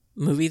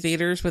movie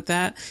theaters with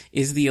that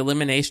is the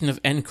elimination of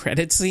end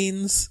credit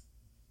scenes.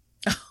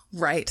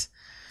 Right.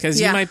 Because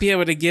you might be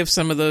able to give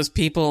some of those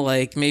people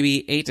like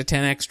maybe 8 to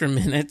 10 extra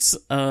minutes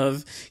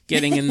of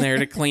getting in there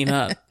to clean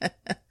up.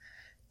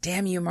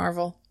 Damn you,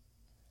 Marvel.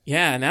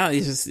 Yeah,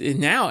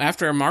 now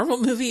after a Marvel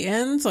movie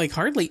ends, like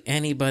hardly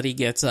anybody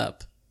gets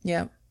up.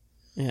 Yep.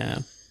 Yeah.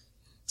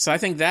 So I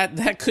think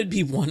that could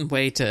be one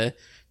way to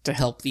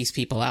help these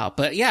people out.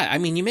 But yeah, I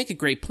mean, you make a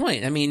great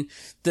point. I mean,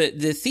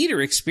 the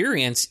theater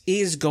experience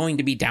is going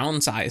to be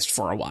downsized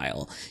for a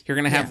while. You're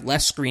going to have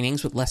less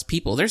screenings with less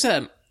people. There's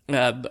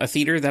a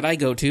theater that I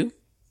go to,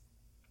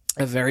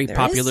 a very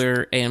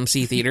popular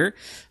AMC theater.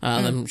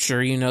 I'm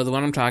sure you know the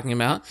one I'm talking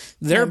about.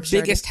 Their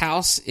biggest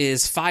house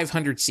is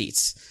 500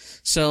 seats.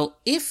 So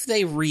if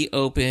they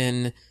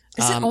reopen,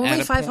 is it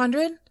only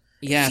 500?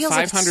 Yeah,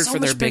 500 for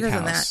their big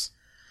house.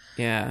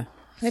 Yeah,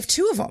 they have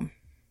 2 of them.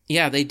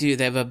 Yeah, they do.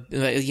 They have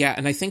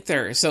and I think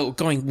so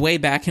going way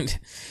back into.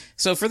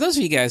 So for those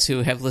of you guys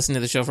who have listened to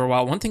the show for a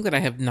while, one thing that I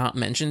have not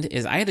mentioned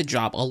is I had a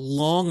job a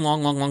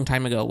long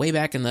time ago, way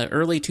back in the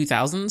early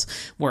 2000s,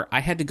 where I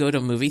had to go to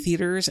movie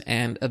theaters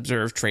and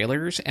observe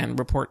trailers and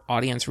report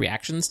audience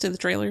reactions to the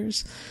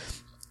trailers.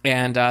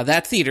 And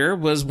that theater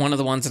was one of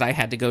the ones that I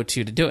had to go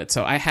to do it.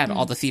 So I had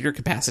all the theater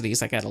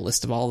capacities. I got a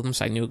list of all of them,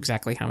 so I knew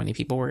exactly how many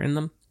people were in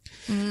them.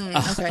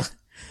 Okay.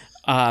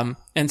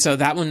 And so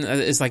that one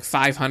is like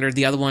 500.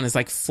 The other one is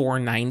like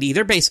 490.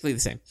 They're basically the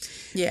same.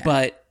 Yeah.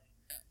 But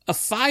a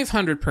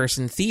 500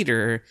 person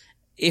theater,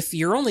 if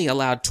you're only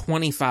allowed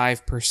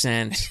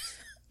 25%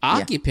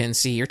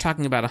 occupancy, you're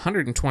talking about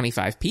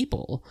 125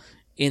 people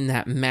in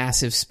that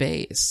massive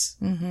space.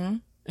 Mm-hmm.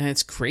 And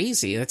it's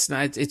crazy. It's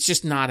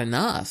just not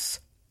enough.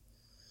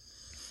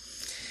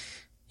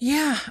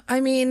 Yeah.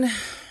 I mean,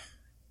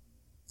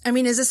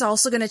 is this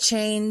also going to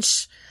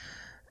change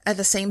at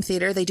the same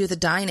theater? They do the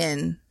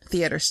dine-in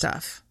theater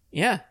stuff.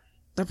 Yeah.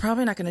 They're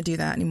probably not going to do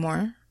that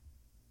anymore.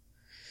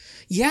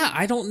 Yeah.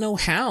 I don't know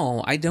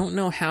how. I don't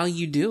know how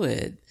you do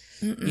it.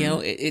 Mm-mm. You know,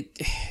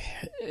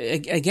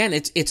 again,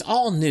 it's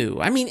all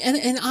new. I mean,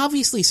 and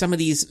obviously some of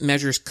these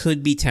measures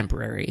could be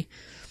temporary.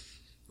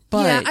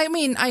 But yeah, I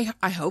mean,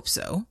 I hope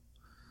so.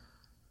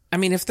 I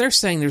mean, if they're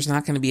saying there's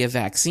not going to be a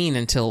vaccine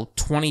until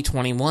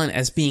 2021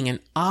 as being an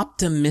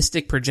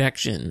optimistic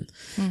projection,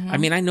 I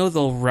mean, I know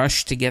they'll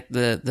rush to get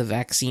the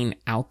vaccine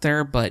out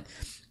there, but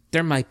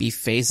there might be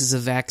phases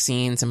of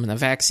vaccines. And when the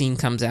vaccine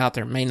comes out,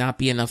 there may not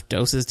be enough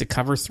doses to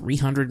cover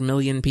 300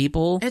 million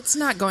people. It's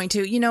not going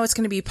to. You know, it's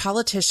going to be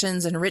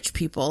politicians and rich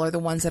people are the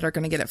ones that are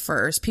going to get it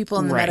first. People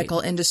in the medical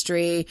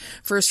industry,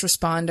 first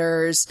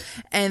responders,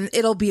 and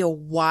it'll be a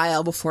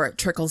while before it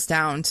trickles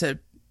down to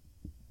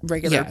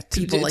regular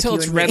people like you until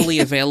it's and readily me.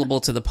 available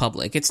to the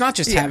public. It's not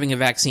just having a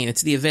vaccine,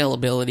 it's the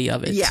availability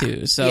of it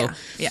too. So,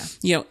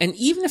 you know, and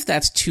even if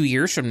that's 2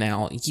 years from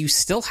now, you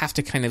still have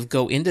to kind of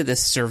go into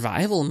this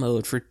survival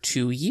mode for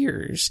 2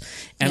 years.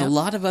 And a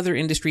lot of other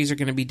industries are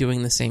going to be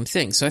doing the same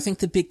thing. So I think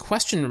the big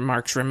question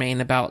marks remain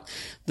about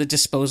the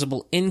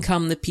disposable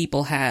income that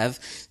people have,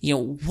 you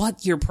know,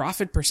 what your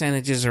profit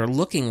percentages are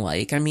looking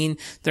like. I mean,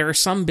 there are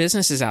some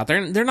businesses out there,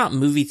 and they're not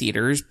movie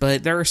theaters,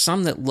 but there are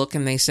some that look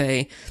and they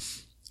say,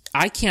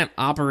 I can't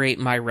operate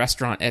my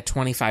restaurant at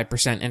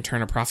 25% and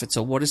turn a profit.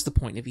 So what is the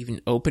point of even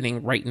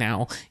opening right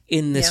now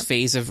in this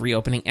phase of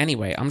reopening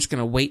anyway? I'm just going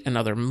to wait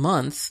another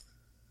month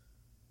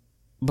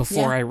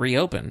before I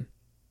reopen.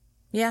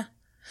 Yeah.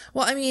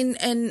 Well, I mean,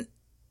 and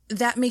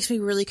that makes me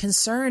really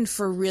concerned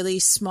for really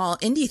small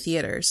indie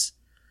theaters.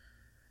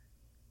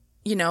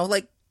 You know,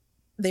 like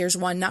there's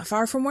one not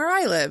far from where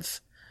I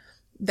live.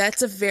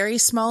 That's a very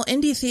small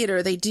indie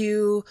theater. They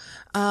do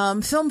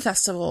film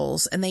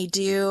festivals and they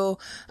do,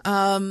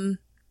 you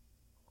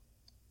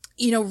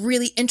know,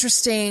 really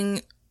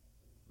interesting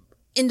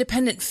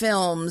independent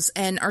films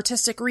and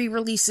artistic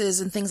re-releases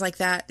and things like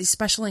that, these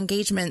special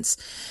engagements.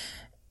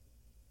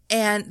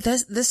 And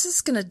this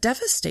is going to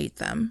devastate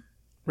them.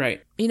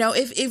 Right. You know,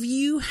 if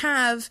you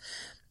have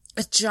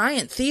a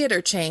giant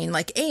theater chain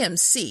like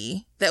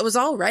AMC that was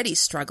already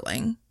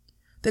struggling,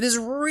 that is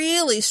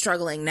really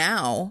struggling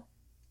now,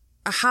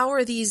 how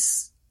are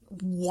these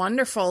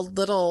wonderful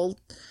little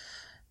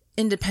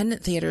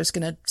independent theaters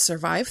going to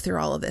survive through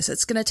all of this?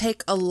 It's going to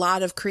take a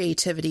lot of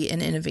creativity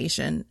and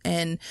innovation.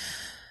 And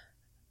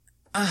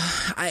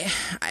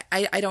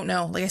I don't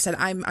know. Like I said,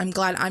 I'm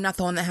glad I'm not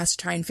the one that has to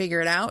try and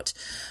figure it out.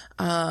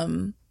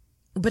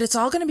 But it's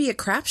all going to be a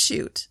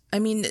crapshoot. I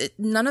mean,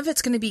 none of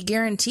it's going to be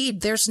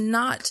guaranteed. There's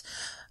not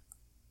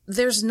a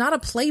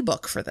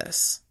playbook for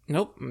this.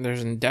 Nope,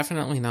 there's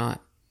definitely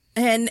not.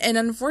 And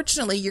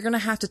unfortunately, you're going to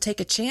have to take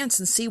a chance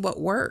and see what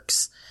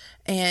works.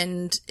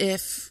 And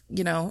if,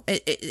 you know,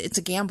 it's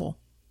a gamble.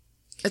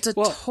 It's a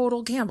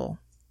total gamble.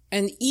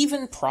 And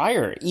even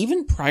prior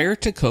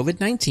to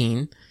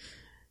COVID-19,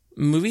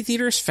 movie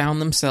theaters found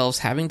themselves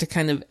having to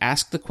kind of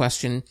ask the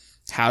question,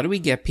 how do we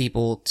get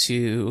people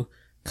to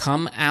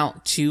come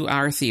out to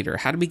our theater?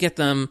 How do we get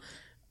them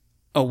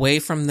away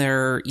from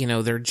their, you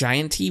know, their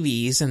giant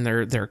TVs and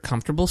their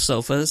comfortable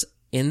sofas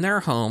in their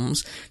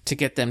homes, to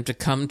get them to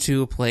come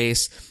to a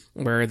place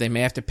where they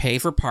may have to pay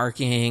for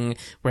parking,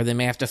 where they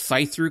may have to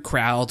fight through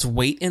crowds,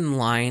 wait in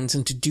lines,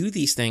 and to do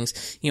these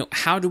things? You know,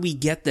 how do we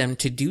get them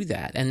to do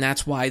that? And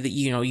that's why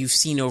you've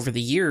seen over the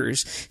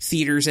years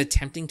theaters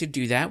attempting to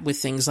do that with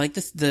things like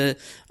the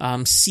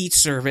seat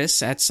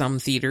service at some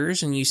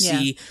theaters, and you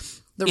see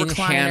the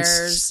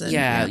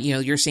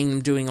recliners. You're seeing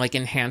them doing like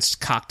enhanced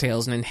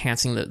cocktails and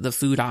enhancing the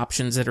food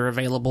options that are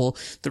available,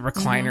 the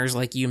recliners,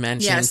 like you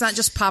mentioned. Yeah, it's not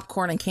just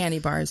popcorn and candy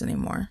bars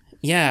anymore.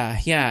 Yeah.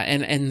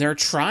 And they're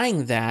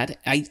trying that.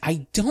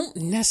 I don't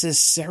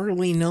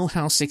necessarily know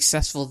how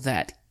successful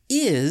that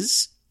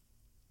is,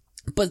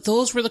 but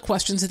those were the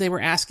questions that they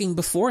were asking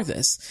before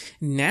this.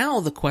 Now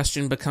the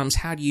question becomes,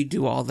 how do you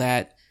do all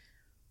that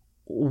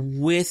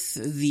with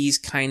these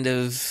kind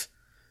of,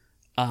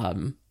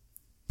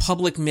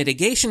 public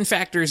mitigation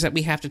factors that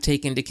we have to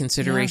take into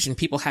consideration,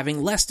 people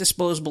having less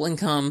disposable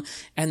income,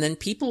 and then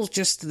people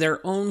just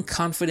their own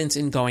confidence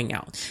in going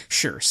out.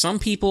 Sure, some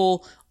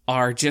people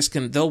are just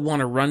they'll want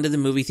to run to the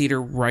movie theater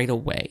right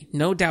away.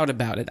 No doubt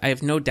about it. I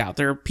have no doubt.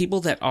 There are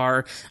people that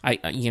are,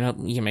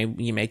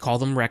 you may call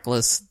them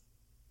reckless.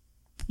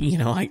 You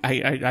know,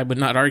 I would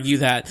not argue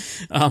that.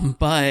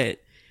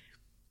 But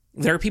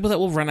There are people that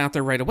will run out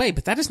there right away,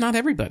 but that is not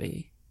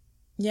everybody.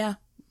 Yeah.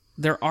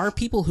 There are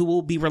people who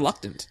will be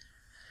reluctant.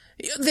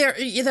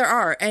 There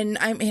are. And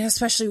I mean,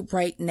 especially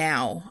right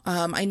now.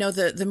 I know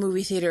the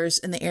movie theaters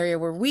in the area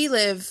where we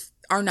live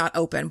are not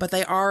open, but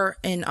they are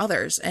in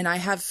others. And I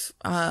have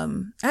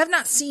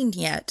not seen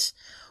yet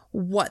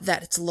what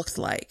that looks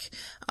like.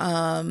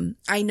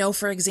 I know,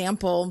 for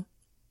example,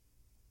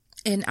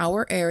 in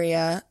our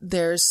area,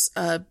 there's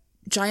a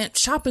giant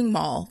shopping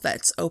mall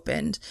that's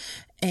opened,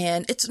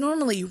 and it's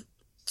normally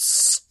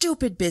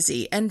stupid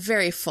busy and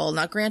very full.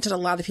 Now, granted, a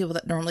lot of people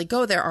that normally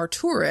go there are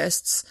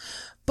tourists,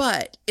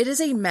 but it is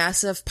a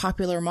massive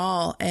popular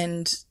mall,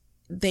 and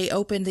they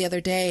opened the other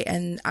day,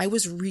 and I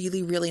was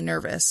really, really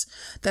nervous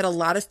that a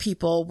lot of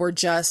people were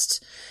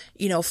just,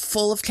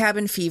 full of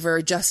cabin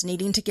fever, just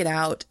needing to get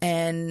out,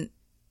 and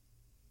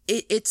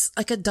it's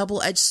like a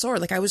double-edged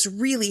sword. Like, I was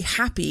really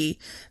happy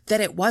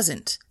that it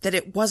wasn't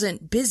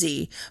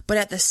busy, but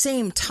at the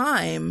same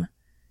time,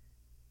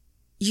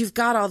 you've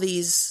got all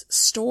these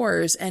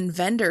stores and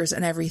vendors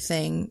and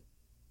everything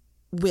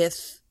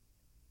with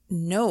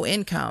no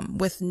income,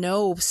 with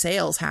no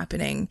sales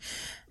happening.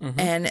 Mm-hmm.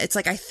 And it's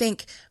like, I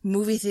think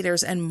movie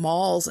theaters and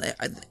malls,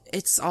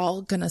 it's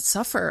all going to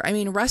suffer. I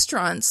mean,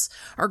 restaurants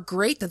are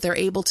great that they're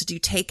able to do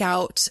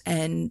takeout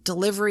and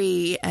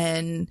delivery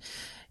and,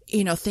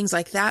 things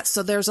like that.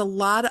 So there's a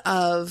lot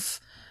of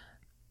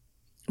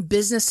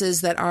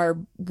businesses that are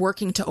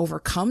working to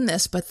overcome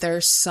this, but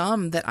there's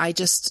some that I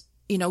just,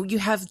 you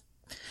have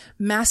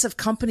massive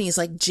companies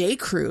like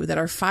J.Crew that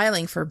are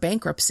filing for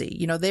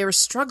bankruptcy. They were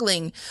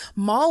struggling.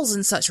 Malls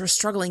and such were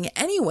struggling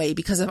anyway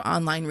because of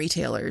online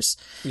retailers.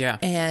 Yeah.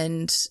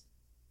 And,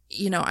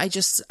 I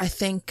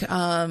think,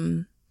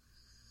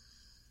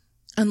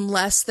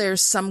 unless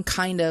there's some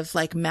kind of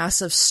like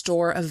massive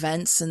store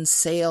events and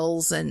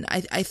sales, and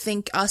I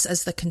think us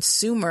as the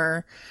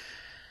consumer,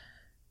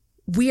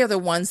 we are the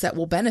ones that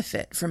will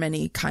benefit from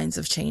any kinds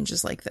of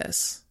changes like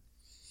this.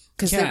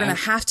 Because they're going to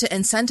have to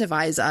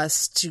incentivize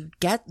us to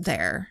get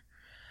there,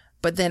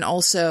 but then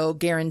also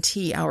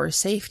guarantee our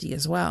safety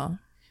as well.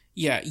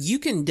 Yeah, you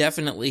can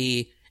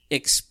definitely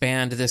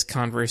expand this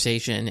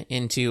conversation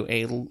into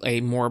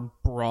a more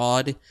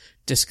broad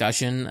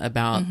discussion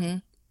about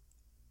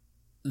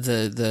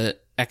the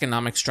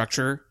economic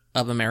structure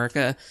of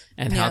America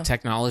and how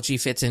technology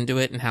fits into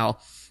it, and how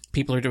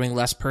people are doing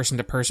less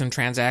person-to-person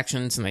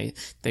transactions, and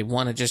they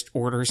want to just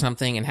order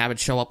something and have it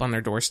show up on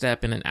their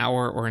doorstep in an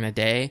hour or in a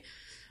day.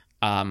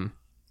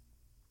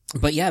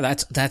 But yeah,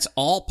 that's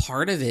all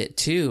part of it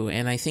too.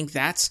 And I think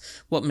that's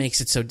what makes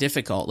it so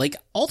difficult. Like,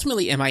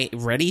 ultimately, am I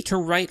ready to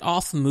write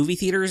off movie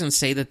theaters and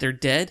say that they're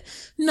dead?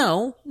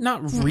 No,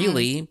 not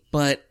really.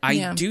 But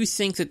I do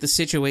think that the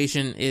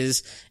situation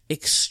is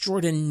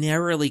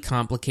extraordinarily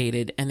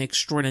complicated and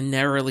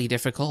extraordinarily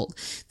difficult.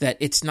 That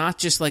it's not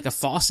just like a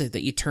faucet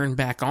that you turn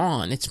back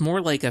on. It's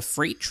more like a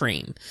freight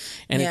train.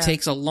 And it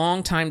takes a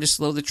long time to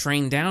slow the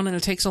train down, and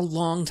it takes a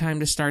long time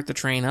to start the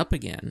train up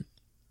again.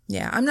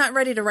 Yeah, I'm not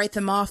ready to write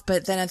them off,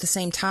 but then at the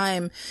same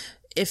time,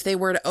 if they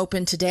were to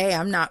open today,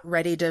 I'm not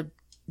ready to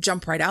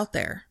jump right out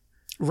there.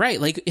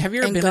 Right. Like, have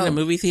you ever been in a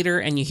movie theater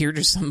and you hear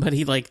just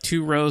somebody like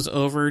 2 rows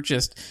over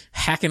just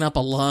hacking up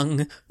a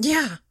lung?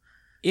 Yeah.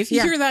 If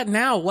you hear that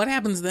now, what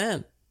happens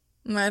then?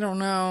 I don't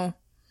know.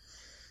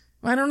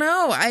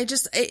 I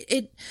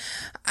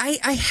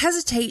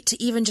hesitate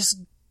to even just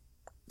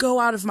go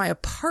out of my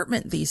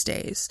apartment these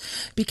days,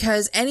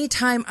 because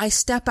anytime I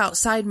step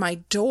outside my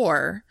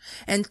door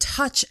and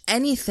touch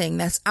anything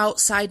that's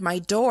outside my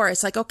door,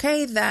 it's like,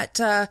 okay, that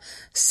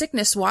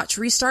sickness watch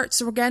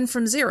restarts again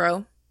from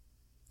 0.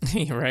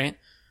 Right.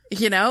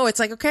 It's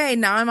like, okay,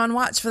 now I'm on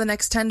watch for the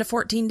next 10 to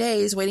 14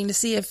 days, waiting to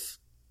see if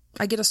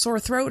I get a sore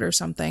throat or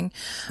something.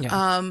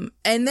 Yeah.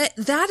 And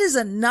that is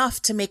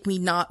enough to make me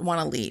not want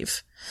to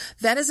leave.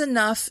 That is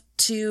enough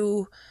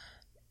to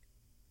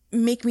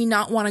make me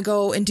not want to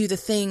go and do the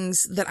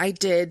things that I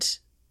did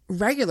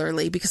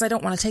regularly, because I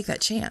don't want to take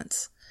that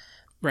chance.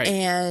 Right.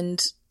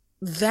 And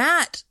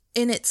that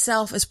in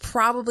itself is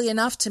probably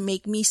enough to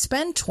make me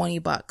spend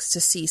 $20 to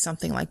see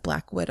something like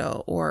Black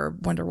Widow or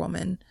Wonder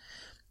Woman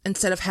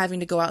instead of having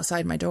to go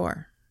outside my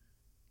door.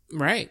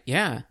 Right.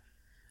 Yeah.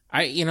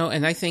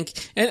 And I think,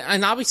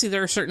 and obviously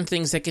there are certain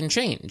things that can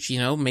change.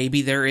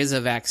 Maybe there is a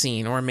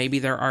vaccine, or maybe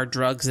there are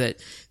drugs that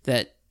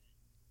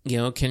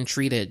can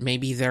treat it.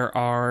 Maybe there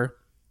are,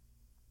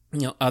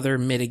 other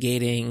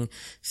mitigating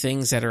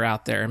things that are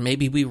out there.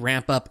 Maybe we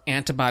ramp up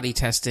antibody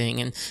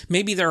testing, and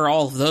maybe there are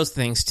all of those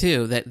things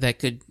too that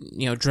could,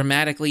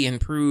 dramatically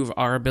improve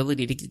our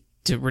ability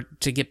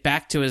to get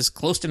back to as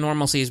close to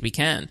normalcy as we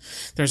can.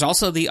 There's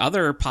also the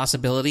other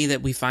possibility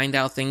that we find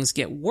out things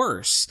get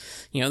worse.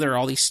 There are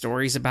all these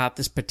stories about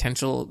this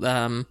potential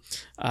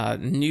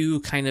new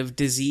kind of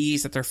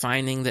disease that they're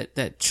finding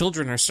that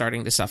children are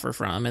starting to suffer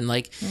from, and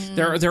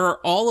there are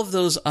all of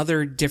those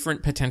other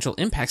different potential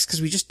impacts,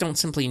 because we just don't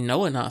simply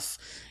know enough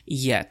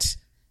yet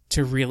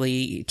to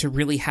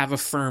really have a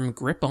firm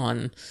grip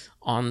on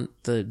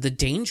the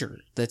danger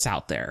that's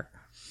out there.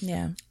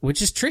 Yeah.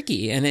 Which is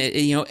tricky. And,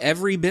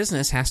 every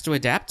business has to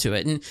adapt to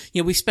it. And,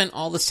 we spent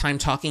all this time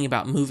talking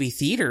about movie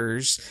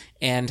theaters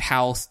and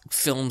how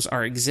films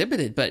are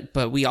exhibited,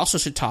 but we also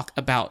should talk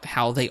about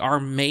how they are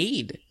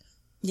made.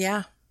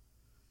 Yeah.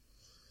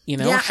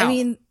 Yeah, I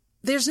mean,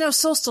 there's no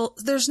social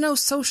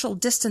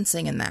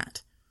distancing in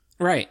that.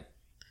 Right.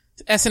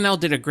 SNL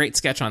did a great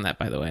sketch on that,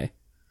 by the way.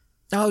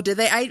 Oh, did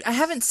they? I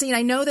haven't seen.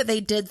 I know that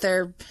they did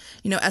their,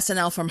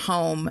 SNL from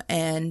home,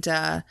 and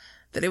that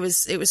it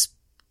was.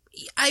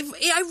 I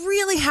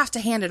really have to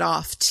hand it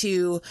off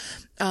to,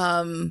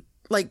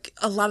 like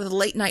a lot of the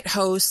late night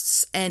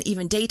hosts and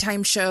even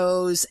daytime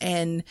shows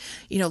and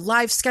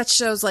live sketch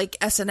shows like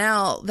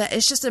SNL. That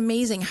it's just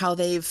amazing how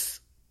they've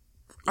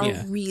are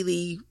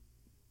really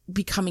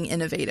becoming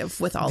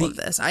innovative with all of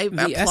this. I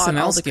applaud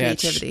SNL all the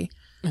creativity.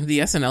 The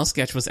SNL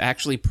sketch was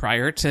actually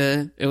prior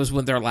to, it was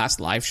with their last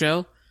live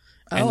show.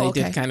 And they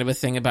did kind of a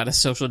thing about a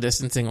social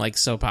distancing, like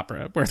soap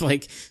opera, where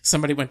like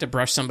somebody went to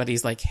brush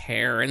somebody's like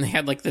hair and they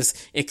had like this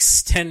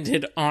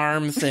extended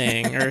arm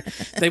thing, or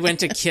they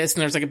went to kiss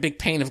and there's like a big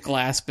pane of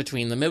glass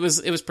between them. It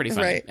was pretty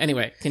funny. Right.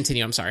 Anyway,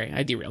 continue. I'm sorry.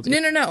 I derailed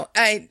you. No.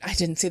 I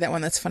didn't see that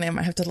one. That's funny. I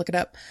might have to look it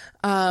up.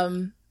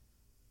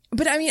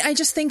 But I mean, I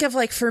just think of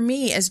like, for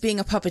me as being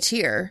a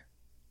puppeteer,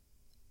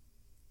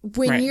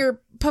 when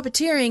you're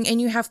puppeteering and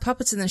you have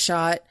puppets in the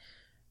shot,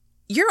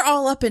 you're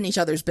all up in each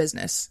other's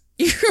business.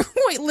 You're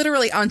quite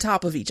literally on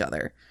top of each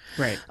other.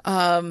 Right.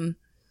 And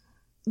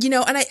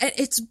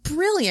it's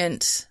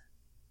brilliant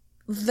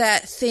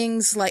that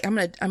things like, I'm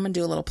going to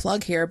do a little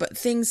plug here, but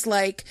things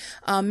like,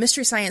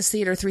 Mystery Science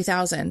Theater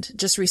 3000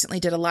 just recently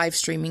did a live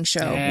streaming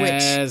show,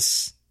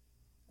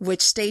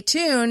 which stay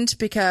tuned,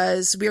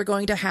 because we are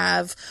going to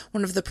have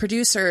one of the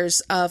producers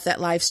of that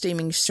live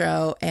streaming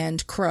show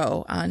and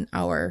Crow on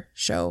our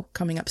show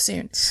coming up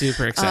soon.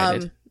 Super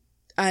excited.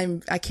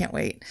 I can't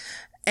wait.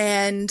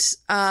 And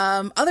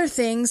other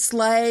things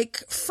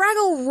like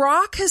Fraggle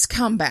Rock has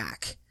come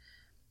back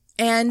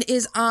and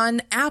is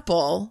on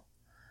Apple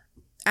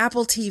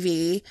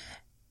TV,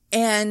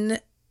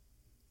 and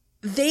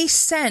they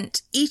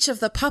sent each of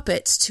the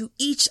puppets to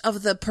each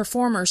of the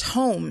performers'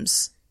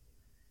 homes,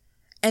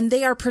 and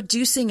they are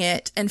producing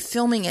it and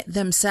filming it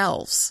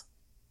themselves.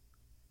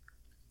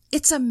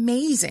 It's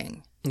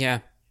amazing.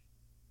 Yeah.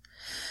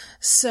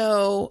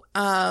 So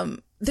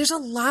there's a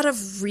lot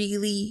of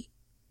really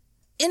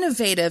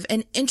innovative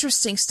and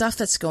interesting stuff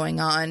that's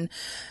going on.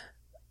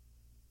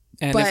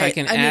 And if I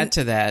can add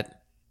to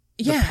that,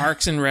 the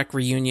Parks and Rec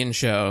reunion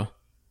show,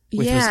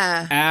 which was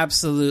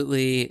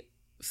absolutely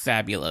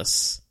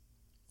fabulous.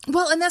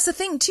 Well, and that's the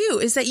thing too,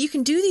 is that you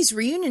can do these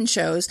reunion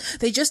shows.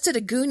 They just did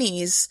a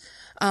Goonies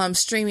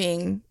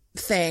streaming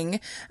thing.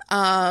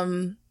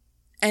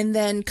 And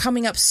then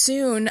coming up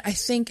soon, I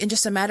think in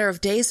just a matter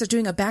of days, they're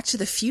doing a Back to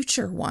the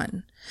Future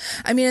one.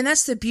 I mean, and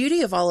that's the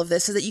beauty of all of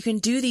this, is that you can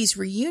do these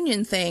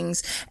reunion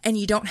things and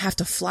you don't have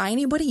to fly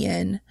anybody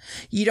in.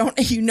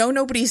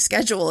 Nobody's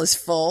schedule is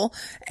full,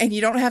 and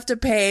you don't have to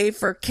pay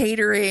for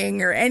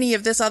catering or any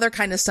of this other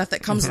kind of stuff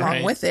that comes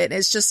along with it.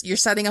 It's just, you're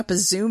setting up a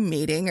Zoom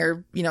meeting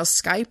or,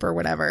 Skype or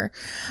whatever.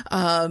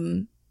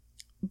 There's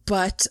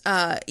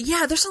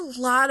a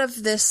lot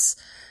of this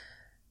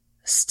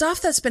stuff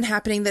that's been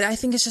happening that I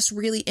think is just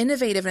really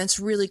innovative, and it's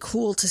really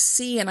cool to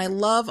see. And I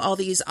love all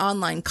these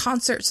online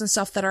concerts and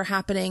stuff that are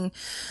happening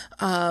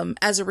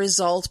as a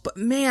result. But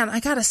man, I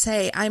gotta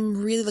say,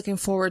 I'm really looking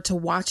forward to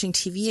watching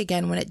TV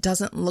again when it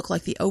doesn't look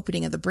like the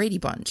opening of the Brady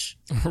Bunch.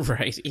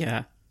 Right.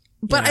 Yeah.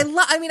 But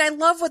I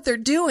love what they're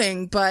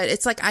doing, but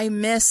it's like I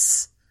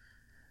miss,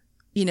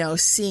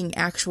 seeing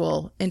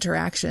actual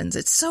interactions.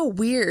 It's so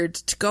weird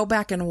to go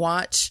back and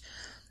watch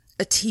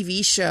a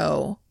TV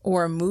show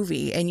or a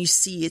movie and you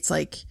see it's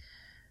like,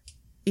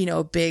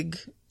 a big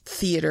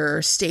theater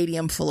or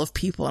stadium full of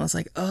people, and it's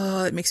like,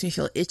 oh, it makes me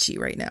feel itchy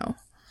right now.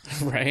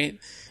 Right.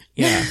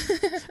 Yeah.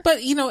 But,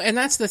 and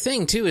that's the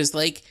thing too, is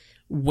like,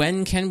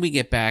 when can we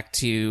get back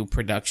to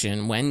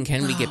production? When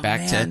can we get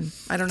back to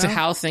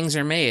how things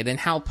are made and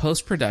how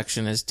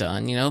post-production is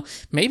done?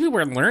 Maybe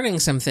we're learning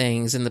some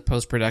things in the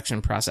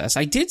post-production process.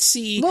 I did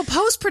see... Well,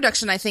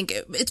 post-production, I think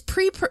it's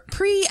pre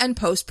and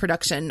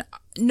post-production,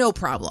 no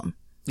problem.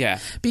 Yeah.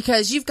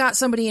 Because you've got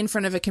somebody in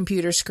front of a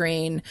computer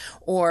screen,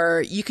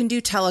 or you can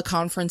do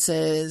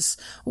teleconferences,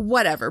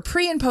 whatever.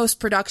 Pre and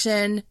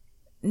post-production,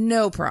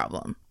 no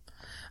problem.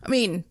 I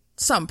mean,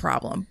 some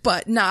problem,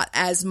 but not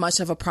as much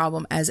of a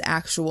problem as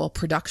actual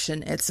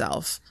production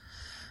itself.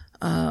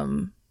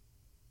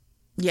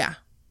 Yeah.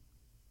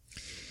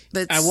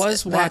 I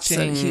was watching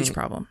a huge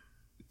problem.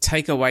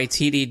 Taika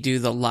Waititi do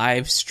the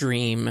live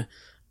stream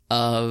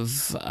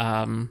of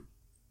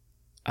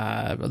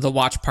the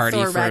watch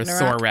party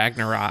Thor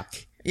Ragnarok.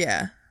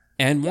 Yeah.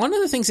 And one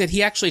of the things that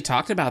he actually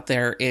talked about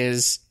there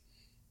is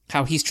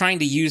how he's trying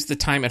to use the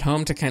time at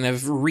home to kind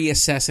of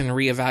reassess and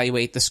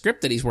reevaluate the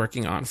script that he's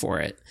working on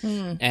for it.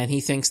 And he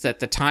thinks that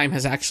the time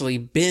has actually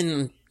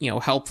been,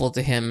 helpful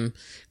to him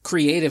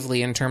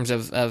creatively in terms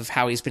of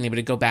how he's been able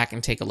to go back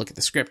and take a look at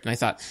the script. And I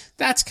thought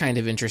that's kind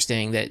of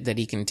interesting that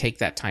he can take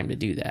that time to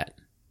do that.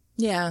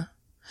 Yeah.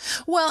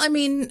 Well, I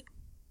mean,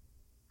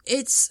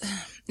 it's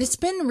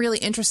been really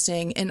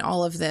interesting in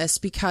all of this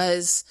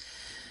because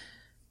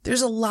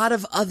there's a lot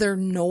of other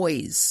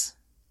noise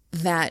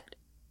that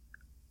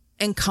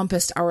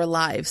encompassed our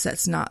lives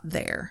that's not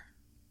there.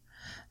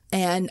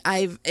 And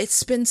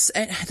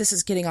this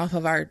is getting off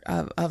of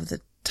of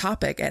the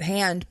topic at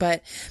hand,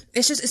 but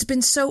it's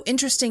been so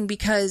interesting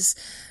because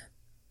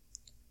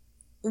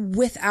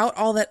without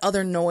all that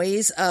other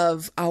noise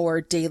of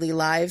our daily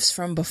lives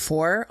from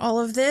before all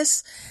of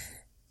this,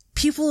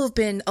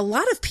 a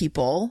lot of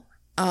people,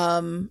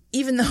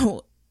 even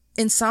though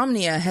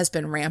insomnia has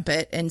been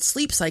rampant and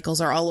sleep cycles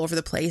are all over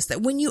the place,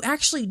 that when you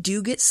actually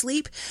do get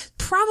sleep,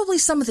 probably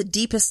some of the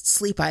deepest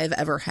sleep I have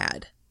ever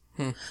had.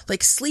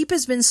 Like, sleep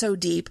has been so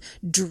deep,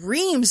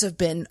 dreams have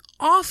been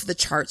off the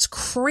charts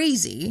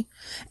crazy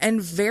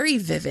and very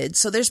vivid.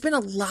 So there's been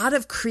a lot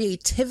of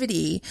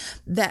creativity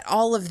that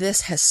all of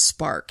this has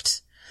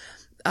sparked.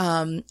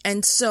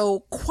 And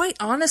so quite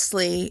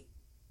honestly,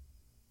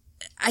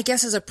 I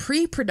guess as a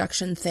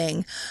pre-production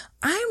thing,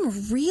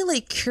 I'm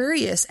really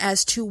curious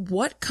as to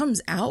what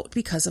comes out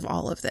because of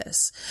all of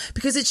this,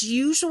 because it's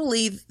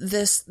usually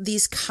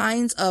these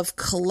kinds of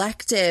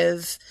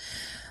collective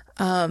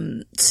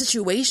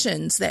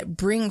situations that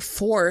bring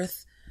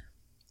forth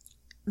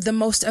the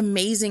most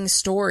amazing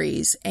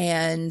stories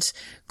and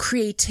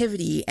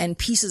creativity and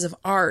pieces of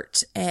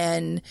art.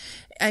 And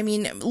I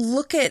mean,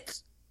 look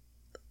at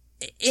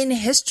in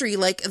history,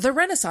 like the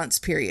Renaissance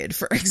period,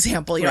 for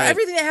example, you know,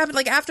 everything that happened,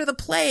 like after the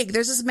plague,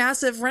 there's this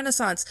massive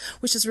Renaissance,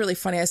 which is really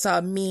funny. I saw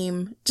a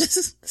meme,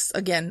 just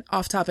again,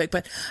 off topic,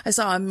 but I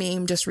saw a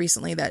meme just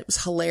recently that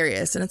was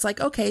hilarious. And it's like,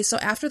 okay, so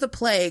after the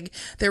plague,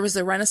 there was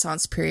the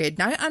Renaissance period.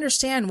 Now I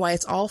understand why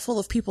it's all full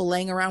of people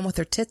laying around with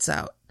their tits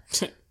out.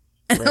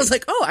 And I was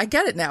like, oh, I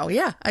get it now.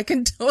 Yeah, I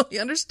can totally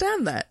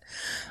understand that.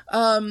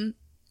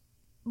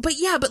 But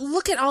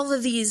look at all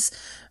of these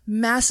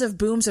massive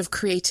booms of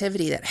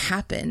creativity that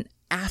happen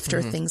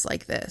after things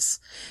like this,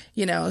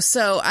 you know?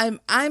 So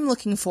I'm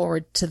looking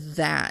forward to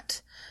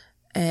that.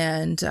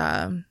 And,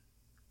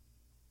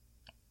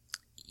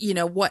 you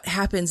know, what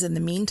happens in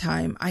the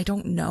meantime, I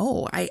don't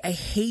know. I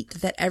hate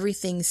that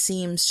everything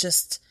seems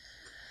just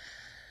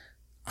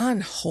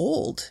on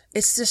hold.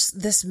 It's just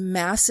this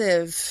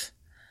massive,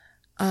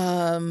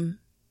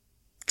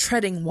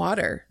 treading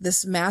water,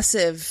 this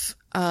massive,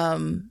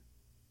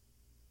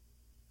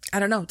 I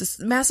don't know, this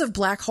massive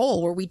black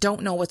hole where we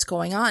don't know what's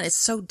going on. It's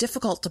so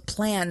difficult to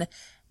plan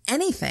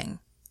anything.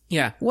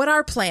 Yeah. What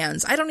are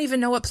plans? I don't even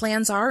know what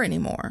plans are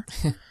anymore.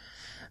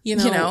 You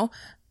know,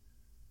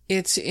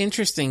 it's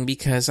interesting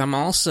because I'm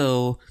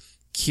also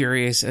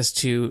curious as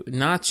to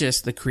not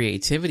just the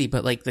creativity,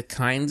 but like the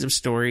kinds of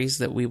stories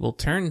that we will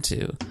turn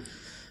to.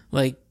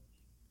 Like,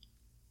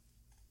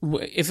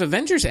 if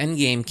Avengers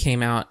Endgame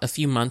came out a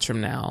few months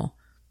from now,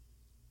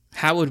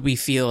 how would we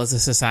feel as a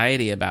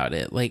society about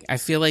it? Like, I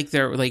feel like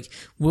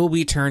will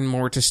we turn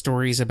more to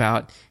stories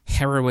about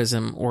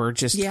heroism or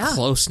just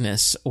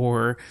closeness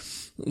or,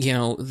 you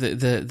know,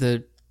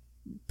 the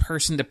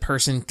person to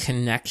person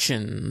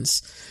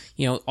connections,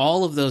 you know,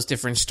 all of those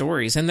different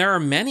stories. And there are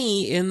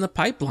many in the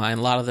pipeline.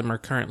 A lot of them are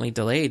currently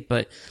delayed,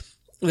 but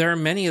there are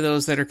many of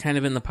those that are kind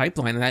of in the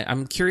pipeline. And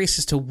I'm curious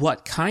as to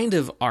what kind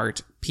of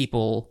art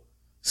people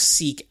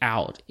seek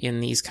out in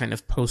these kind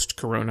of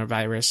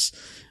post-coronavirus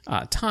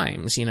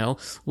times. You know,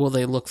 will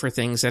they look for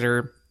things that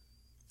are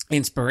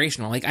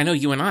inspirational? Like, I know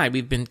you and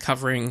we've been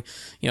covering,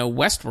 you know,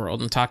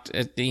 Westworld and talked,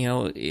 you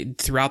know,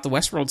 throughout the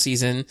Westworld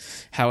season,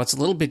 how it's a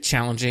little bit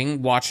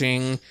challenging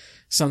watching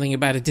something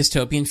about a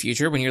dystopian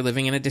future when you're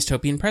living in a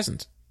dystopian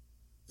present.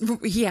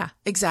 Yeah,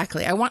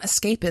 exactly. I want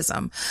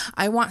escapism.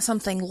 I want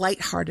something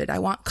lighthearted. I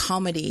want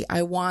comedy.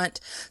 I want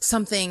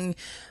something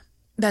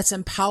that's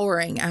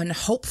empowering and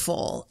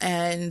hopeful.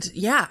 And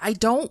yeah, I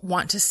don't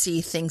want to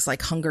see things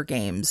like Hunger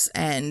Games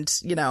and,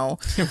 you know,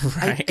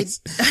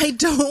 I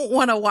don't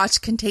want to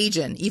watch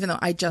Contagion, even though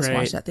I just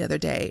watched that the other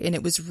day and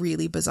it was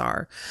really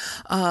bizarre.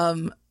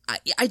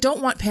 I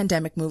don't want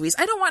pandemic movies.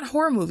 I don't want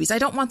horror movies. I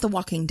don't want The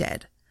Walking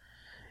Dead.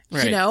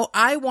 You know,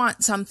 I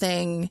want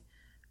something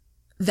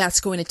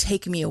that's going to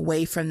take me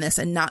away from this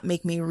and not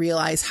make me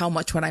realize how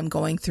much what I'm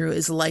going through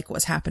is like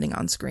what's happening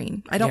on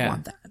screen. I don't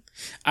want that.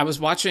 I was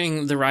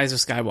watching The Rise of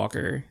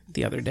Skywalker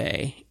the other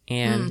day,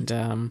 and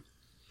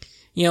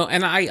you know,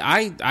 and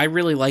I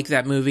really like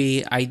that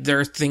movie. There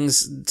are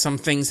some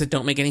things that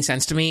don't make any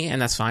sense to me,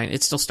 and that's fine.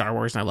 It's still Star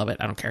Wars, and I love it.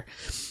 I don't care.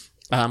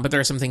 But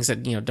there are some things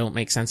that, you know, don't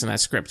make sense in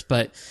that script.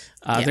 But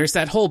there's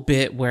that whole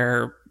bit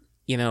where,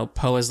 you know,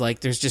 Poe is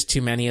like, "There's just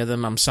too many of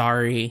them. I'm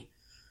sorry."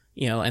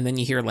 You know, and then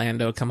you hear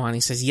Lando come on.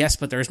 He says, "Yes,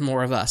 but there's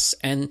more of us."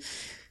 And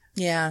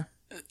yeah,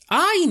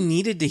 I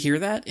needed to hear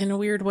that in a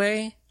weird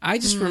way. I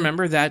just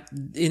remember that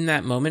in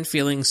that moment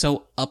feeling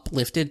so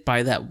uplifted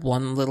by that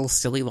one little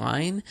silly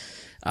line.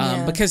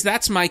 Because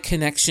that's my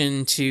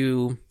connection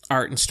to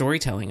art and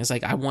storytelling, is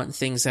like, I want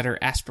things that are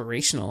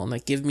aspirational and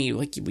that give me,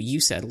 like what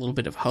you said, a little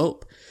bit of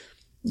hope.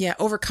 Yeah,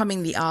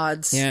 overcoming the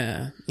odds.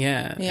 Yeah.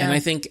 And I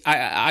think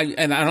I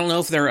don't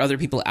know if there are other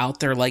people out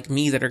there like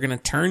me that are going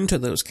to turn to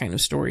those kind of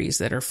stories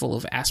that are full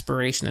of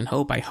aspiration and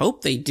hope. I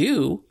hope they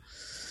do.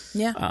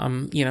 Yeah.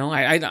 You know,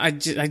 I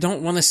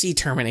don't want to see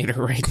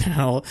Terminator right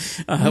now.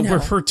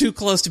 No. We're too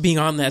close to being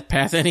on that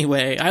path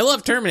anyway. I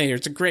love Terminator.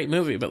 It's a great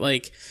movie, but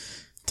like,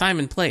 time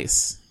and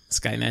place,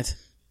 Skynet.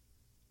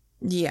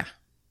 Yeah.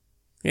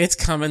 It's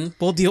coming.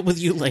 We'll deal with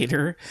you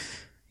later.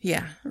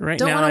 Yeah. Right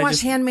Don't now, want to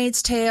watch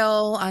Handmaid's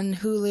Tale on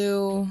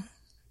Hulu.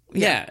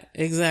 Yeah,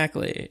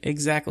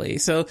 exactly.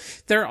 So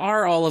there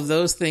are all of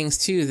those things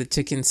too that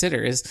to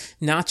consider, is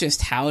not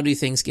just how do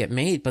things get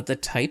made, but the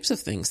types of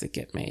things that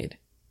get made.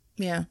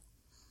 Yeah.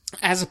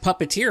 As a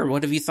puppeteer,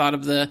 what have you thought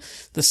of the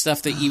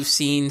stuff that you've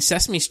seen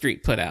Sesame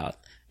Street put out,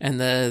 and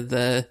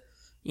the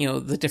you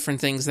know, the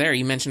different things there?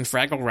 You mentioned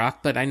Fraggle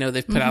Rock, but I know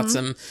they've put out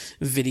some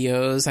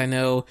videos. I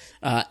know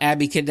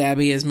Abby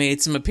Cadabby has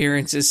made some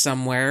appearances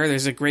somewhere.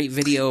 There's a great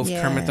video of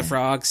Kermit the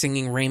Frog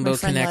singing Rainbow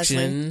Connection.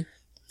 Leslie.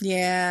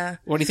 Yeah.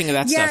 What do you think of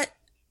that stuff?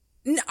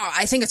 No,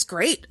 I think it's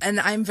great. And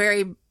I'm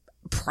very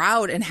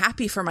proud and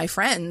happy for my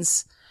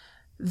friends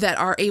that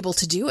are able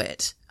to do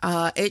it.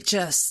 It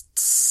just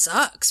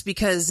sucks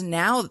because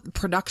now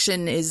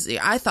production is,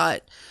 I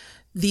thought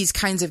these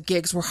kinds of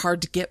gigs were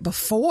hard to get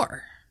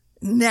before.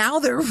 Now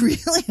they're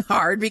really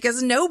hard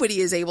because nobody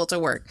is able to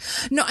work.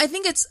 No, I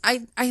think it's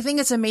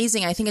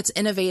amazing. I think it's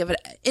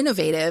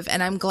innovative,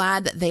 and I'm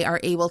glad that they are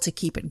able to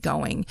keep it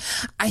going.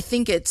 I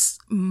think it's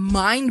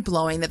mind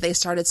blowing that they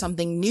started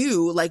something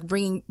new, like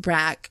bringing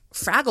back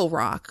Fraggle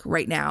Rock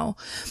right now.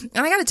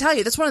 And I got to tell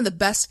you, that's one of the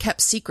best kept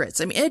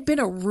secrets. I mean, it had been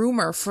a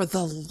rumor for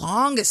the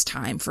longest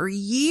time, for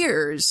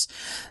years,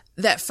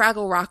 that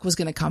Fraggle Rock was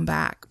going to come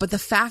back. But the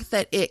fact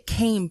that it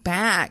came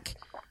back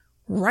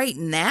right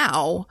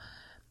now,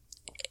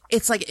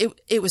 it's like,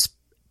 it was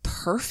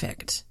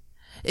perfect.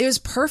 It was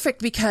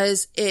perfect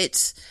because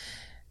it,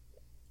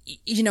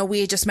 you know,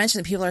 we just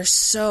mentioned that people are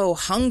so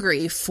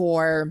hungry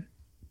for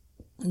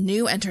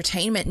new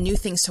entertainment, new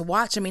things to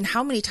watch. I mean,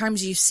 how many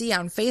times you see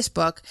on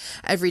Facebook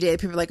every day,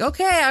 people are like,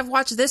 okay, I've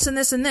watched this and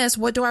this and this.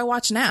 What do I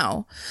watch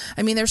now?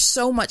 I mean, there's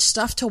so much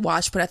stuff to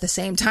watch, but at the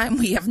same time,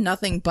 we have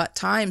nothing but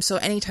time. So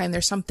anytime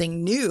there's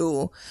something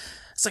new,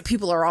 it's like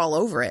people are all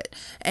over it.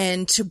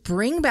 And to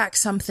bring back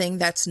something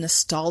that's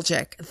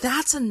nostalgic,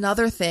 that's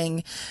another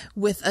thing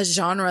with a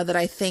genre that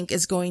I think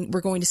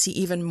we're going to see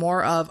even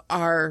more of,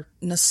 are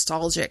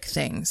nostalgic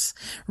things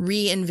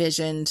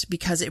re-envisioned,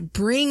 because it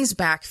brings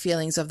back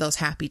feelings of those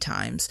happy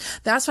times.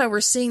 That's why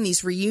we're seeing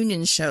these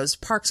reunion shows,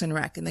 Parks and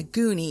Rec and the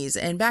Goonies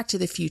and Back to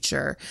the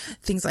Future,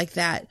 things like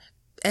that.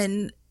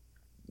 And,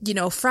 you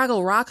know,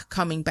 Fraggle Rock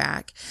coming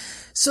back.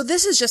 So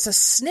this is just a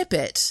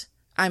snippet,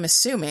 I'm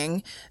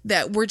assuming,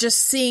 that we're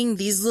just seeing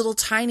these little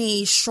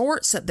tiny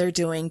shorts that they're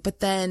doing. But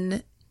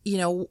then, you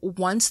know,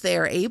 once they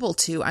are able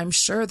to, I'm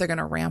sure they're going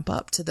to ramp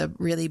up to the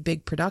really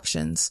big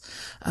productions,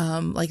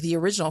 like the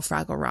original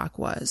Fraggle Rock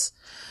was.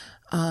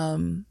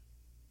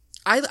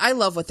 I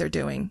love what they're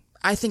doing.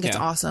 I think it's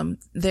awesome.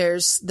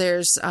 There's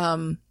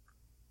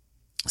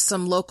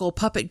some local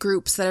puppet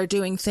groups that are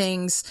doing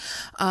things,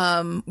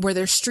 where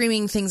they're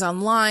streaming things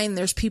online.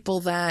 There's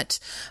people that,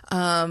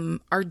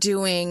 are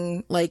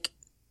doing like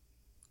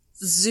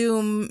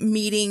Zoom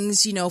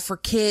meetings, you know, for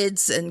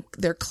kids and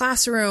their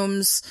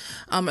classrooms,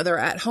 or their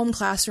at-home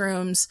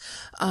classrooms.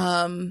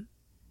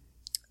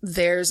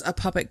 There's a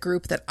puppet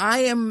group that I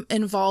am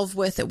involved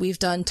with that we've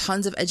done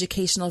tons of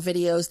educational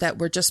videos that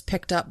were just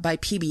picked up by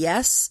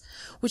PBS,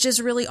 which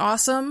is really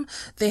awesome.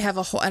 They have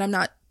a whole, and I'm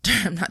not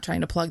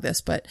trying to plug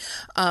this, but,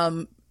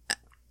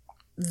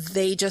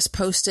 they just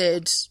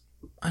posted,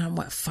 I don't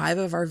know what, 5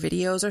 of our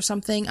videos or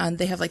something.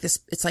 They have like this,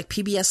 it's like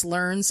PBS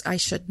Learns. I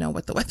should know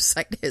what the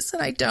website is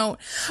and I don't,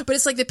 but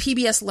it's like the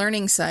PBS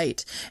learning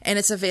site, and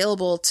it's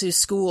available to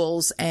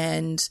schools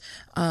and,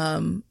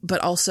 but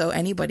also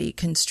anybody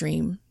can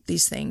stream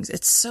these things.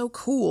 It's so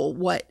cool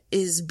what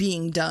is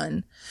being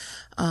done.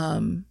 I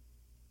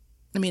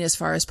mean, as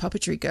far as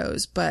puppetry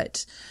goes,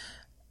 but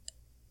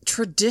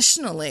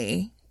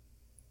traditionally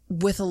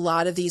with a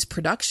lot of these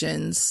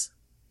productions,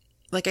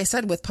 like I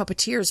said, with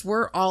puppeteers,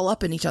 we're all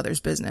up in each other's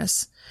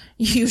business.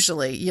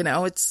 Usually, you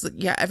know, it's,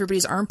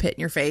 everybody's armpit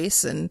in your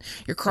face and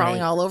you're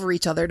crawling all over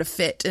each other to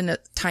fit in a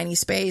tiny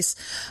space.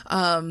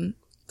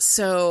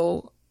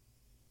 So,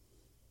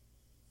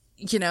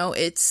 you know,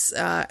 it's,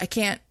 I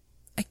can't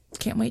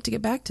wait to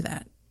get back to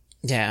that.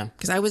 Yeah.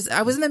 Cause I was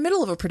in the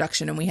middle of a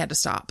production and we had to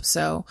stop.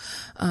 So,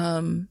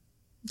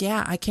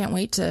 I can't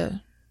wait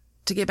to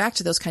get back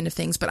to those kind of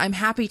things, but I'm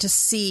happy to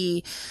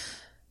see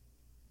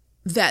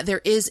that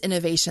there is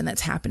innovation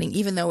that's happening,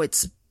 even though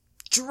it's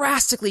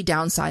drastically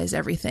downsized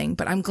everything.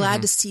 But I'm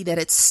glad to see that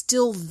it's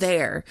still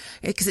there,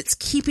 because it's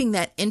keeping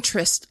that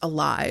interest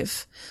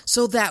alive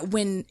so that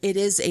when it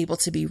is able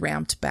to be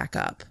ramped back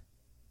up,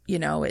 you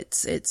know,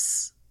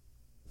 it's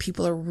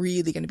people are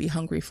really going to be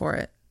hungry for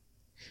it.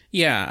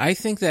 Yeah, I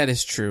think that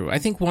is true. I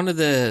think one of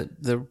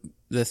the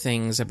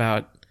things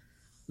about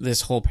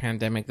this whole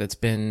pandemic that's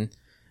been,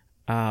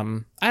 I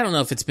don't know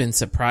if it's been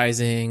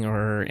surprising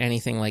or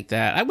anything like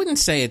that. I wouldn't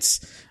say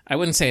it's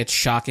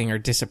shocking or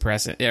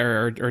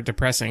or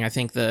depressing. I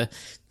think the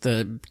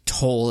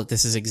toll that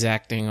this is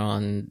exacting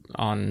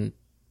on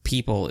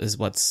people is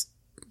what's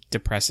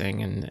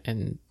depressing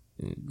and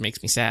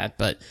makes me sad.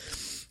 But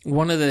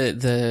one of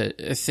the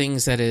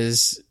things that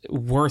is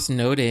worth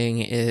noting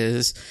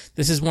is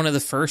this is one of the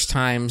first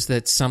times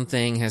that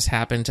something has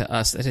happened to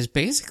us that has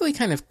basically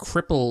kind of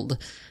crippled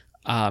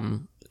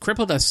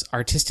us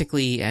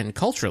artistically and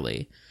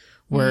culturally,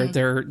 where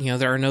there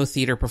are no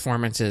theater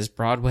performances.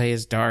 Broadway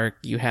is dark.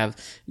 You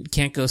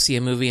can't go see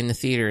a movie in the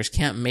theaters,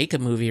 can't make a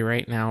movie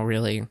right now,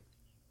 really.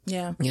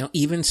 Yeah.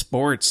 Even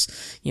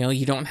sports,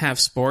 you don't have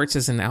sports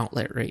as an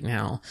outlet right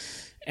now.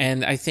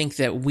 And I think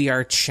that we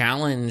are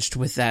challenged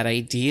with that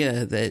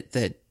idea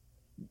that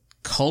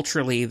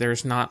culturally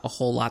there's not a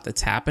whole lot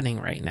that's happening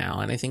right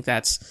now. And I think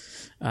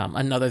that's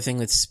another thing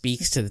that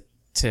speaks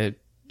to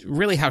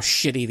really how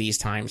shitty these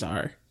times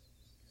are.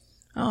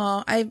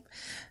 Oh, I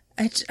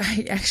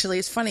actually,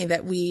 it's funny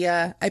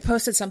that I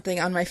posted something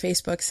on my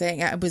Facebook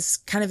saying I was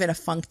kind of in a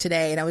funk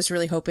today, and I was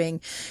really hoping,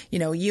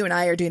 you and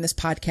I are doing this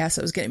podcast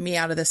that was getting me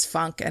out of this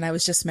funk. And I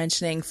was just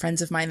mentioning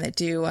friends of mine that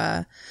do,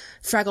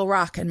 Fraggle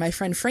Rock, and my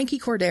friend Frankie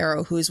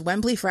Cordero, who's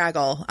Wembley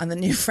Fraggle on the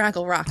new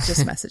Fraggle Rock,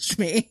 just messaged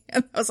me.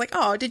 And I was like,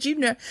 oh, did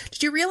you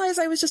realize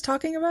I was just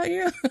talking about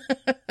you?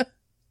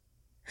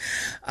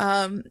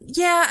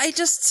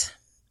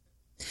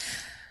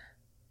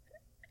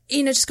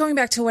 Just going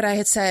back to what I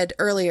had said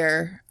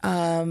earlier,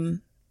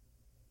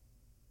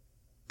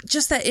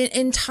 just that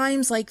in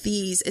times like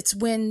these, it's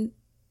when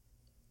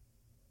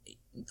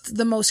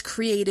the most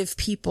creative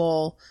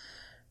people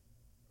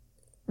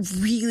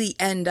really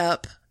end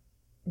up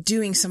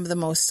doing some of the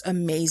most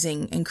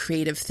amazing and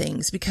creative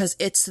things, because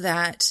it's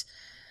that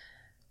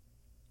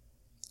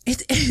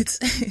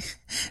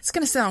it's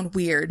going to sound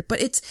weird,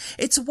 but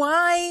it's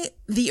why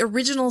the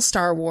original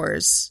Star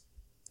Wars,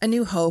 A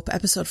New Hope,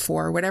 Episode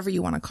 4, whatever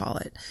you want to call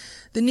it,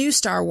 the new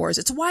Star Wars,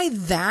 it's why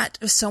that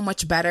is so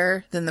much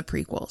better than the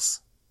prequels.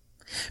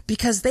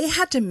 Because they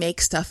had to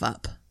make stuff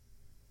up.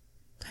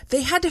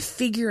 They had to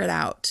figure it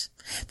out.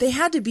 They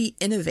had to be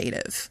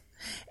innovative.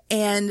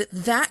 And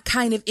that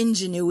kind of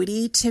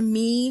ingenuity, to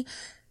me,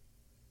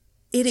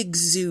 it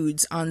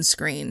exudes on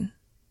screen.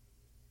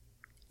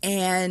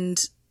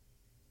 And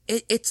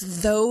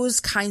it's those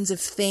kinds of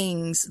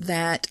things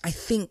that I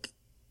think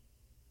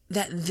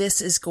that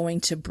this is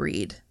going to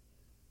breed.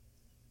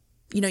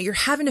 You're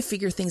having to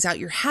figure things out.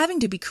 You're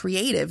having to be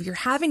creative. You're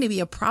having to be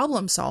a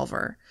problem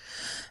solver.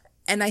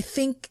 And I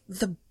think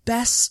the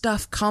best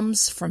stuff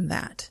comes from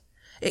that.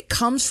 It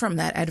comes from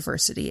that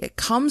adversity. It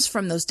comes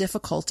from those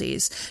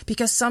difficulties,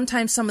 because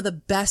sometimes some of the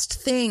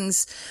best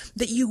things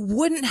that you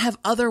wouldn't have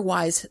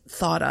otherwise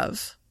thought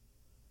of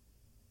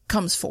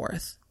comes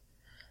forth.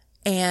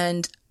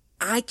 And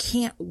I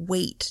can't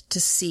wait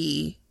to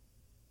see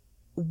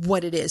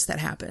what it is that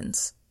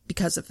happens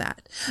because of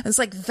that. And it's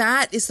like,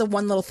 that is the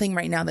one little thing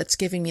right now that's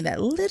giving me that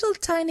little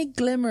tiny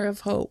glimmer of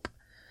hope.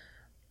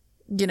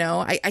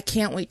 I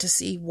can't wait to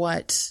see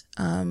what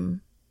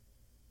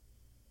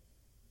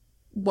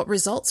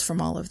results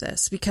from all of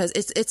this, because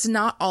it's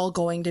not all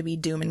going to be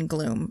doom and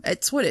gloom.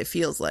 It's what it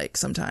feels like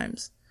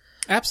sometimes.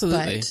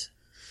 Absolutely.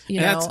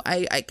 But,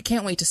 I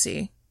can't wait to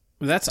see.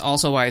 That's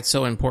also why it's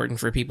so important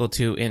for people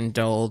to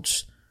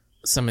indulge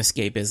some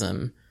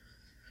escapism.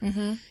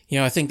 Mm-hmm.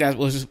 I think that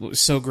was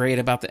so great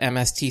about the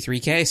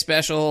MST3K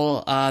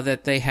special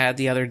that they had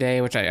the other day,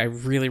 which I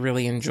really,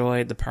 really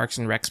enjoyed, the Parks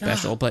and Rec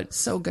special. But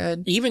so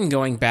good. Even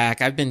going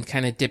back, I've been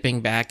kind of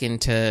dipping back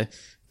into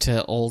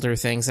older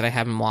things that I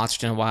haven't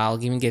watched in a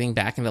while, even getting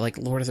back into like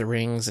Lord of the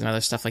Rings and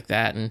other stuff like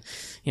that. And,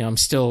 I'm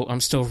still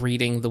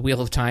reading the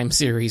Wheel of Time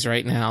series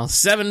right now.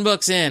 7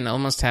 books in,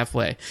 almost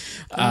halfway.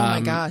 Oh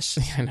my gosh.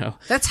 I know.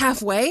 That's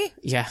halfway?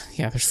 Yeah.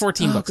 There's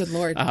 14 books. Oh, good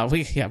Lord.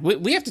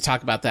 We have to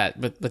talk about that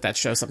with that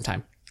show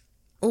sometime.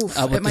 Oof,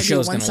 it might be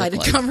a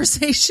one-sided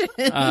conversation.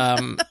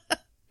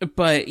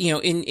 But,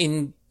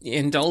 in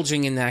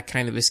indulging in that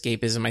kind of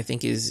escapism, I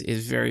think is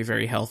very,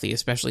 very healthy,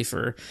 especially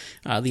for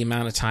the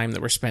amount of time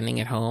that we're spending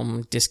at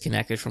home,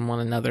 disconnected from one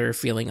another,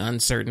 feeling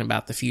uncertain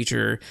about the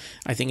future.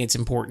 I think it's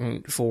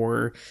important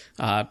for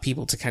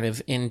people to kind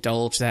of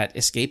indulge that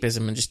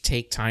escapism and just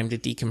take time to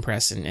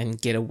decompress and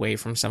get away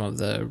from some of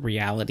the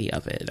reality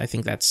of it. I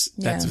think that's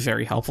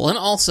very helpful. And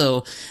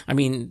also,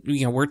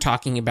 we're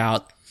talking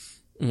about,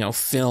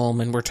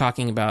 film, and we're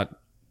talking about,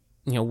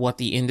 what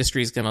the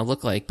industry is going to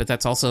look like, but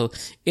that's also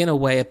in a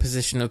way a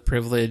position of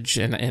privilege.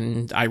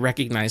 And I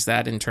recognize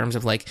that in terms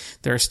of like,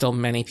 there are still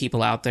many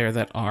people out there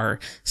that are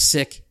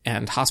sick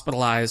and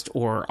hospitalized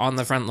or on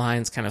the front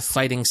lines kind of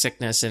fighting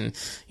sickness. And,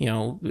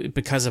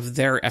 because of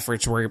their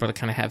efforts, we're able to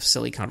kind of have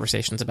silly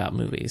conversations about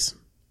movies.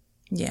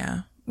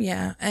 Yeah.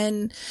 Yeah.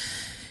 And,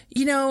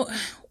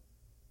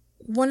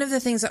 one of the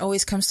things that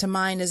always comes to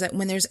mind is that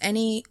when there's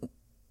any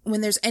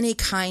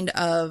kind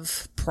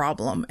of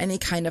problem, any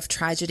kind of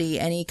tragedy,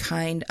 any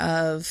kind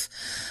of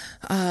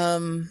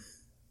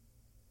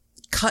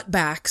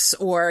cutbacks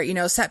or,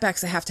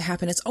 setbacks that have to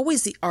happen, it's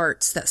always the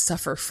arts that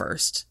suffer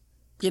first.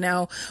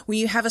 When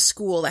you have a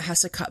school that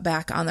has to cut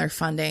back on their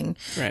funding,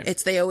 right,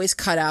 they always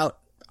cut out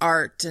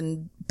art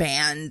and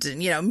band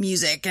and,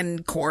 music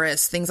and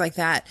chorus, things like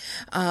that.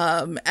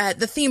 At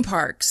the theme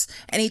parks,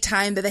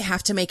 anytime that they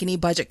have to make any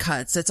budget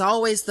cuts, it's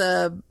always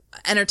the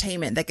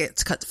entertainment that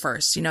gets cut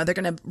first. They're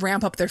going to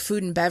ramp up their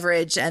food and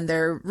beverage and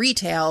their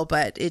retail,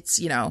 but it's,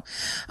 they're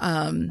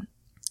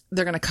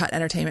going to cut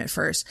entertainment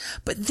first.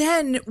 But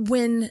then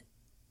when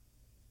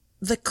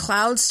the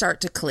clouds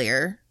start to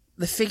clear,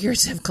 the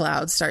figurative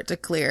clouds start to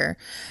clear,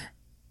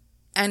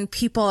 and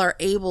people are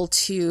able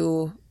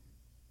to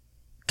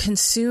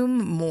consume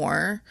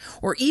more,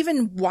 or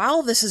even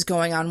while this is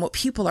going on, what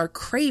people are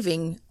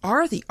craving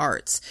are the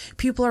arts.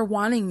 People are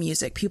wanting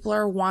music. People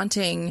are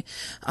wanting,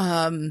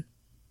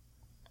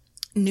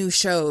 new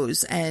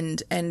shows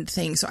and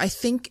things. So I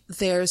think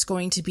there's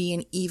going to be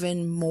an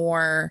even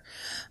more,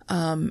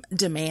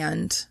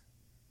 demand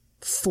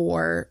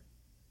for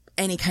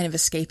any kind of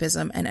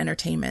escapism and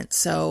entertainment.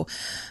 So,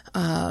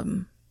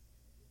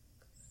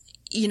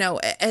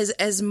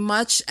 as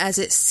much as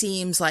it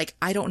seems like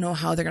I don't know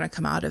how they're going to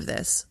come out of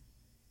this,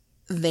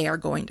 they are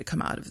going to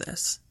come out of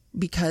this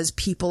because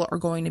people are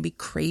going to be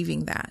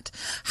craving that.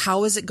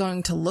 How is it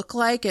going to look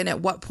like? And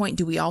at what point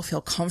do we all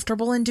feel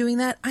comfortable in doing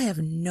that? I have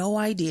no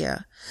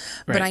idea.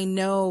 Right. But I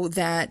know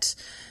that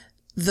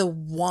the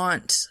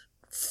want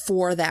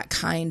for that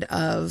kind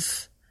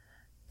of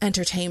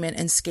entertainment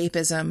and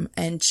escapism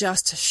and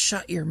just to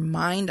shut your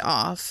mind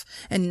off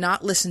and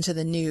not listen to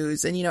the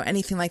news and,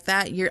 anything like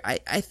that,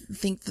 I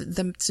think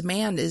the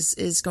demand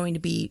is going to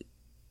be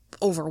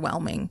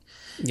overwhelming.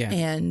 Yeah.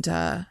 And,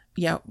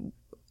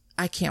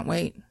 I can't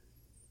wait.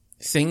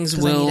 Things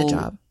will, I need a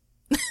job.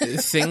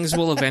 Things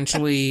will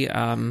eventually,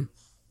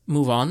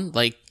 move on.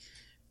 Like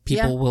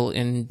people will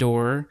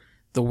endure.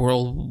 The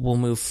world will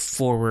move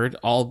forward,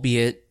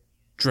 albeit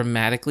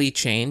dramatically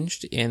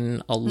changed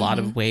in a lot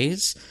of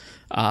ways.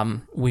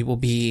 We will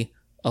be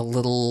a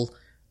little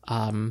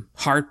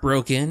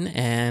heartbroken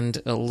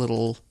and a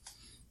little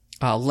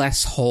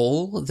less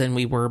whole than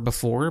we were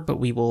before, but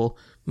we will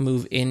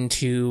move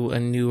into a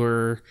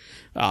newer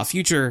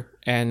future,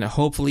 and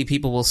hopefully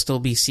people will still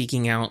be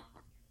seeking out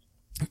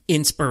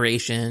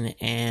inspiration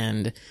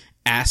and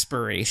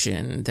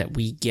aspiration that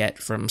we get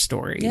from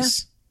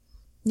stories.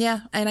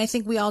 Yeah, and I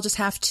think we all just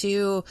have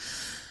to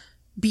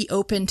be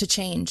open to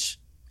change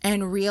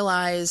and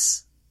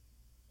realize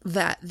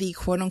that the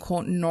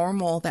quote-unquote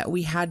normal that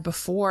we had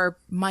before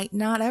might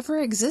not ever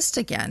exist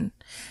again.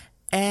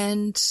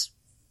 And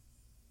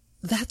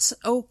that's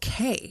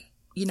okay.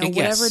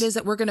 Whatever it is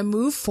that we're going to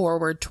move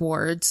forward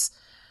towards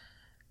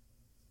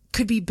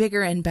could be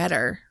bigger and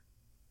better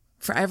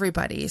for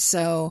everybody.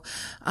 So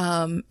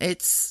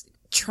it's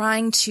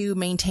trying to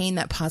maintain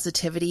that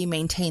positivity,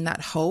 maintain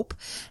that hope,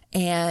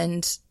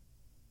 and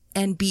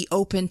be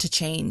open to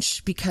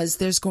change, because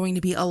there's going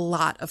to be a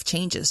lot of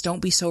changes. Don't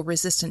be so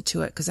resistant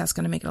to it, because that's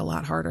going to make it a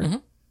lot harder.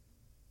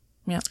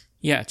 Mm-hmm.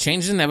 Yeah,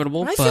 change is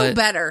inevitable. I feel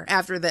better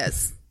after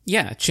this.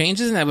 Yeah,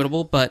 change is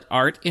inevitable, but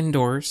art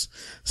endures,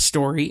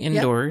 story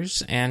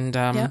endures, and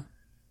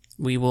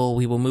we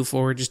will move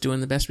forward just doing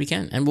the best we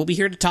can, and we'll be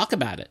here to talk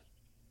about it.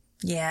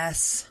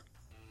 Yes.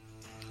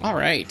 All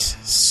right,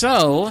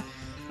 so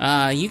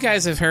you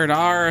guys have heard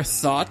our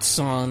thoughts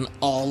on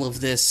all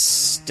of this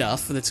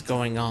stuff that's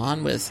going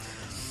on with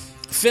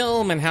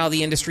film and how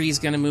the industry is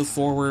going to move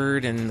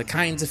forward and the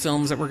kinds of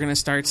films that we're going to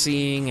start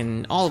seeing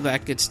and all of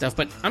that good stuff.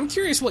 But I'm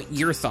curious what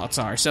your thoughts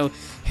are. So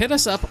hit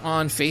us up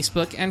on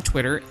Facebook and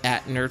Twitter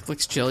at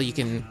NerdFlixChill. You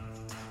can,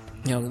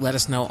 let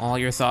us know all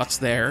your thoughts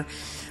there.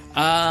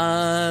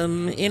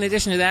 In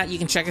addition to that, you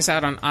can check us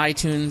out on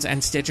iTunes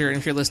and Stitcher, and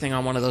if you're listening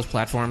on one of those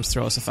platforms,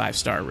 throw us a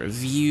 5-star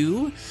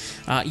review.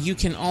 You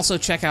can also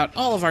check out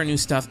all of our new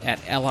stuff at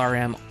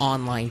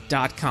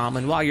lrmonline.com,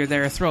 and while you're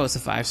there, throw us a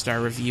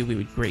 5-star review. We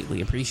would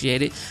greatly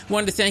appreciate it.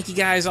 Wanted to thank you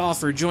guys all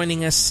for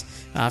joining us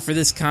for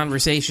this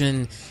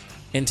conversation.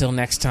 Until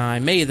next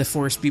time, may the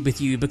Force be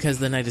with you, because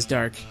the night is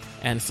dark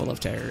and full of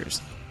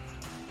terrors.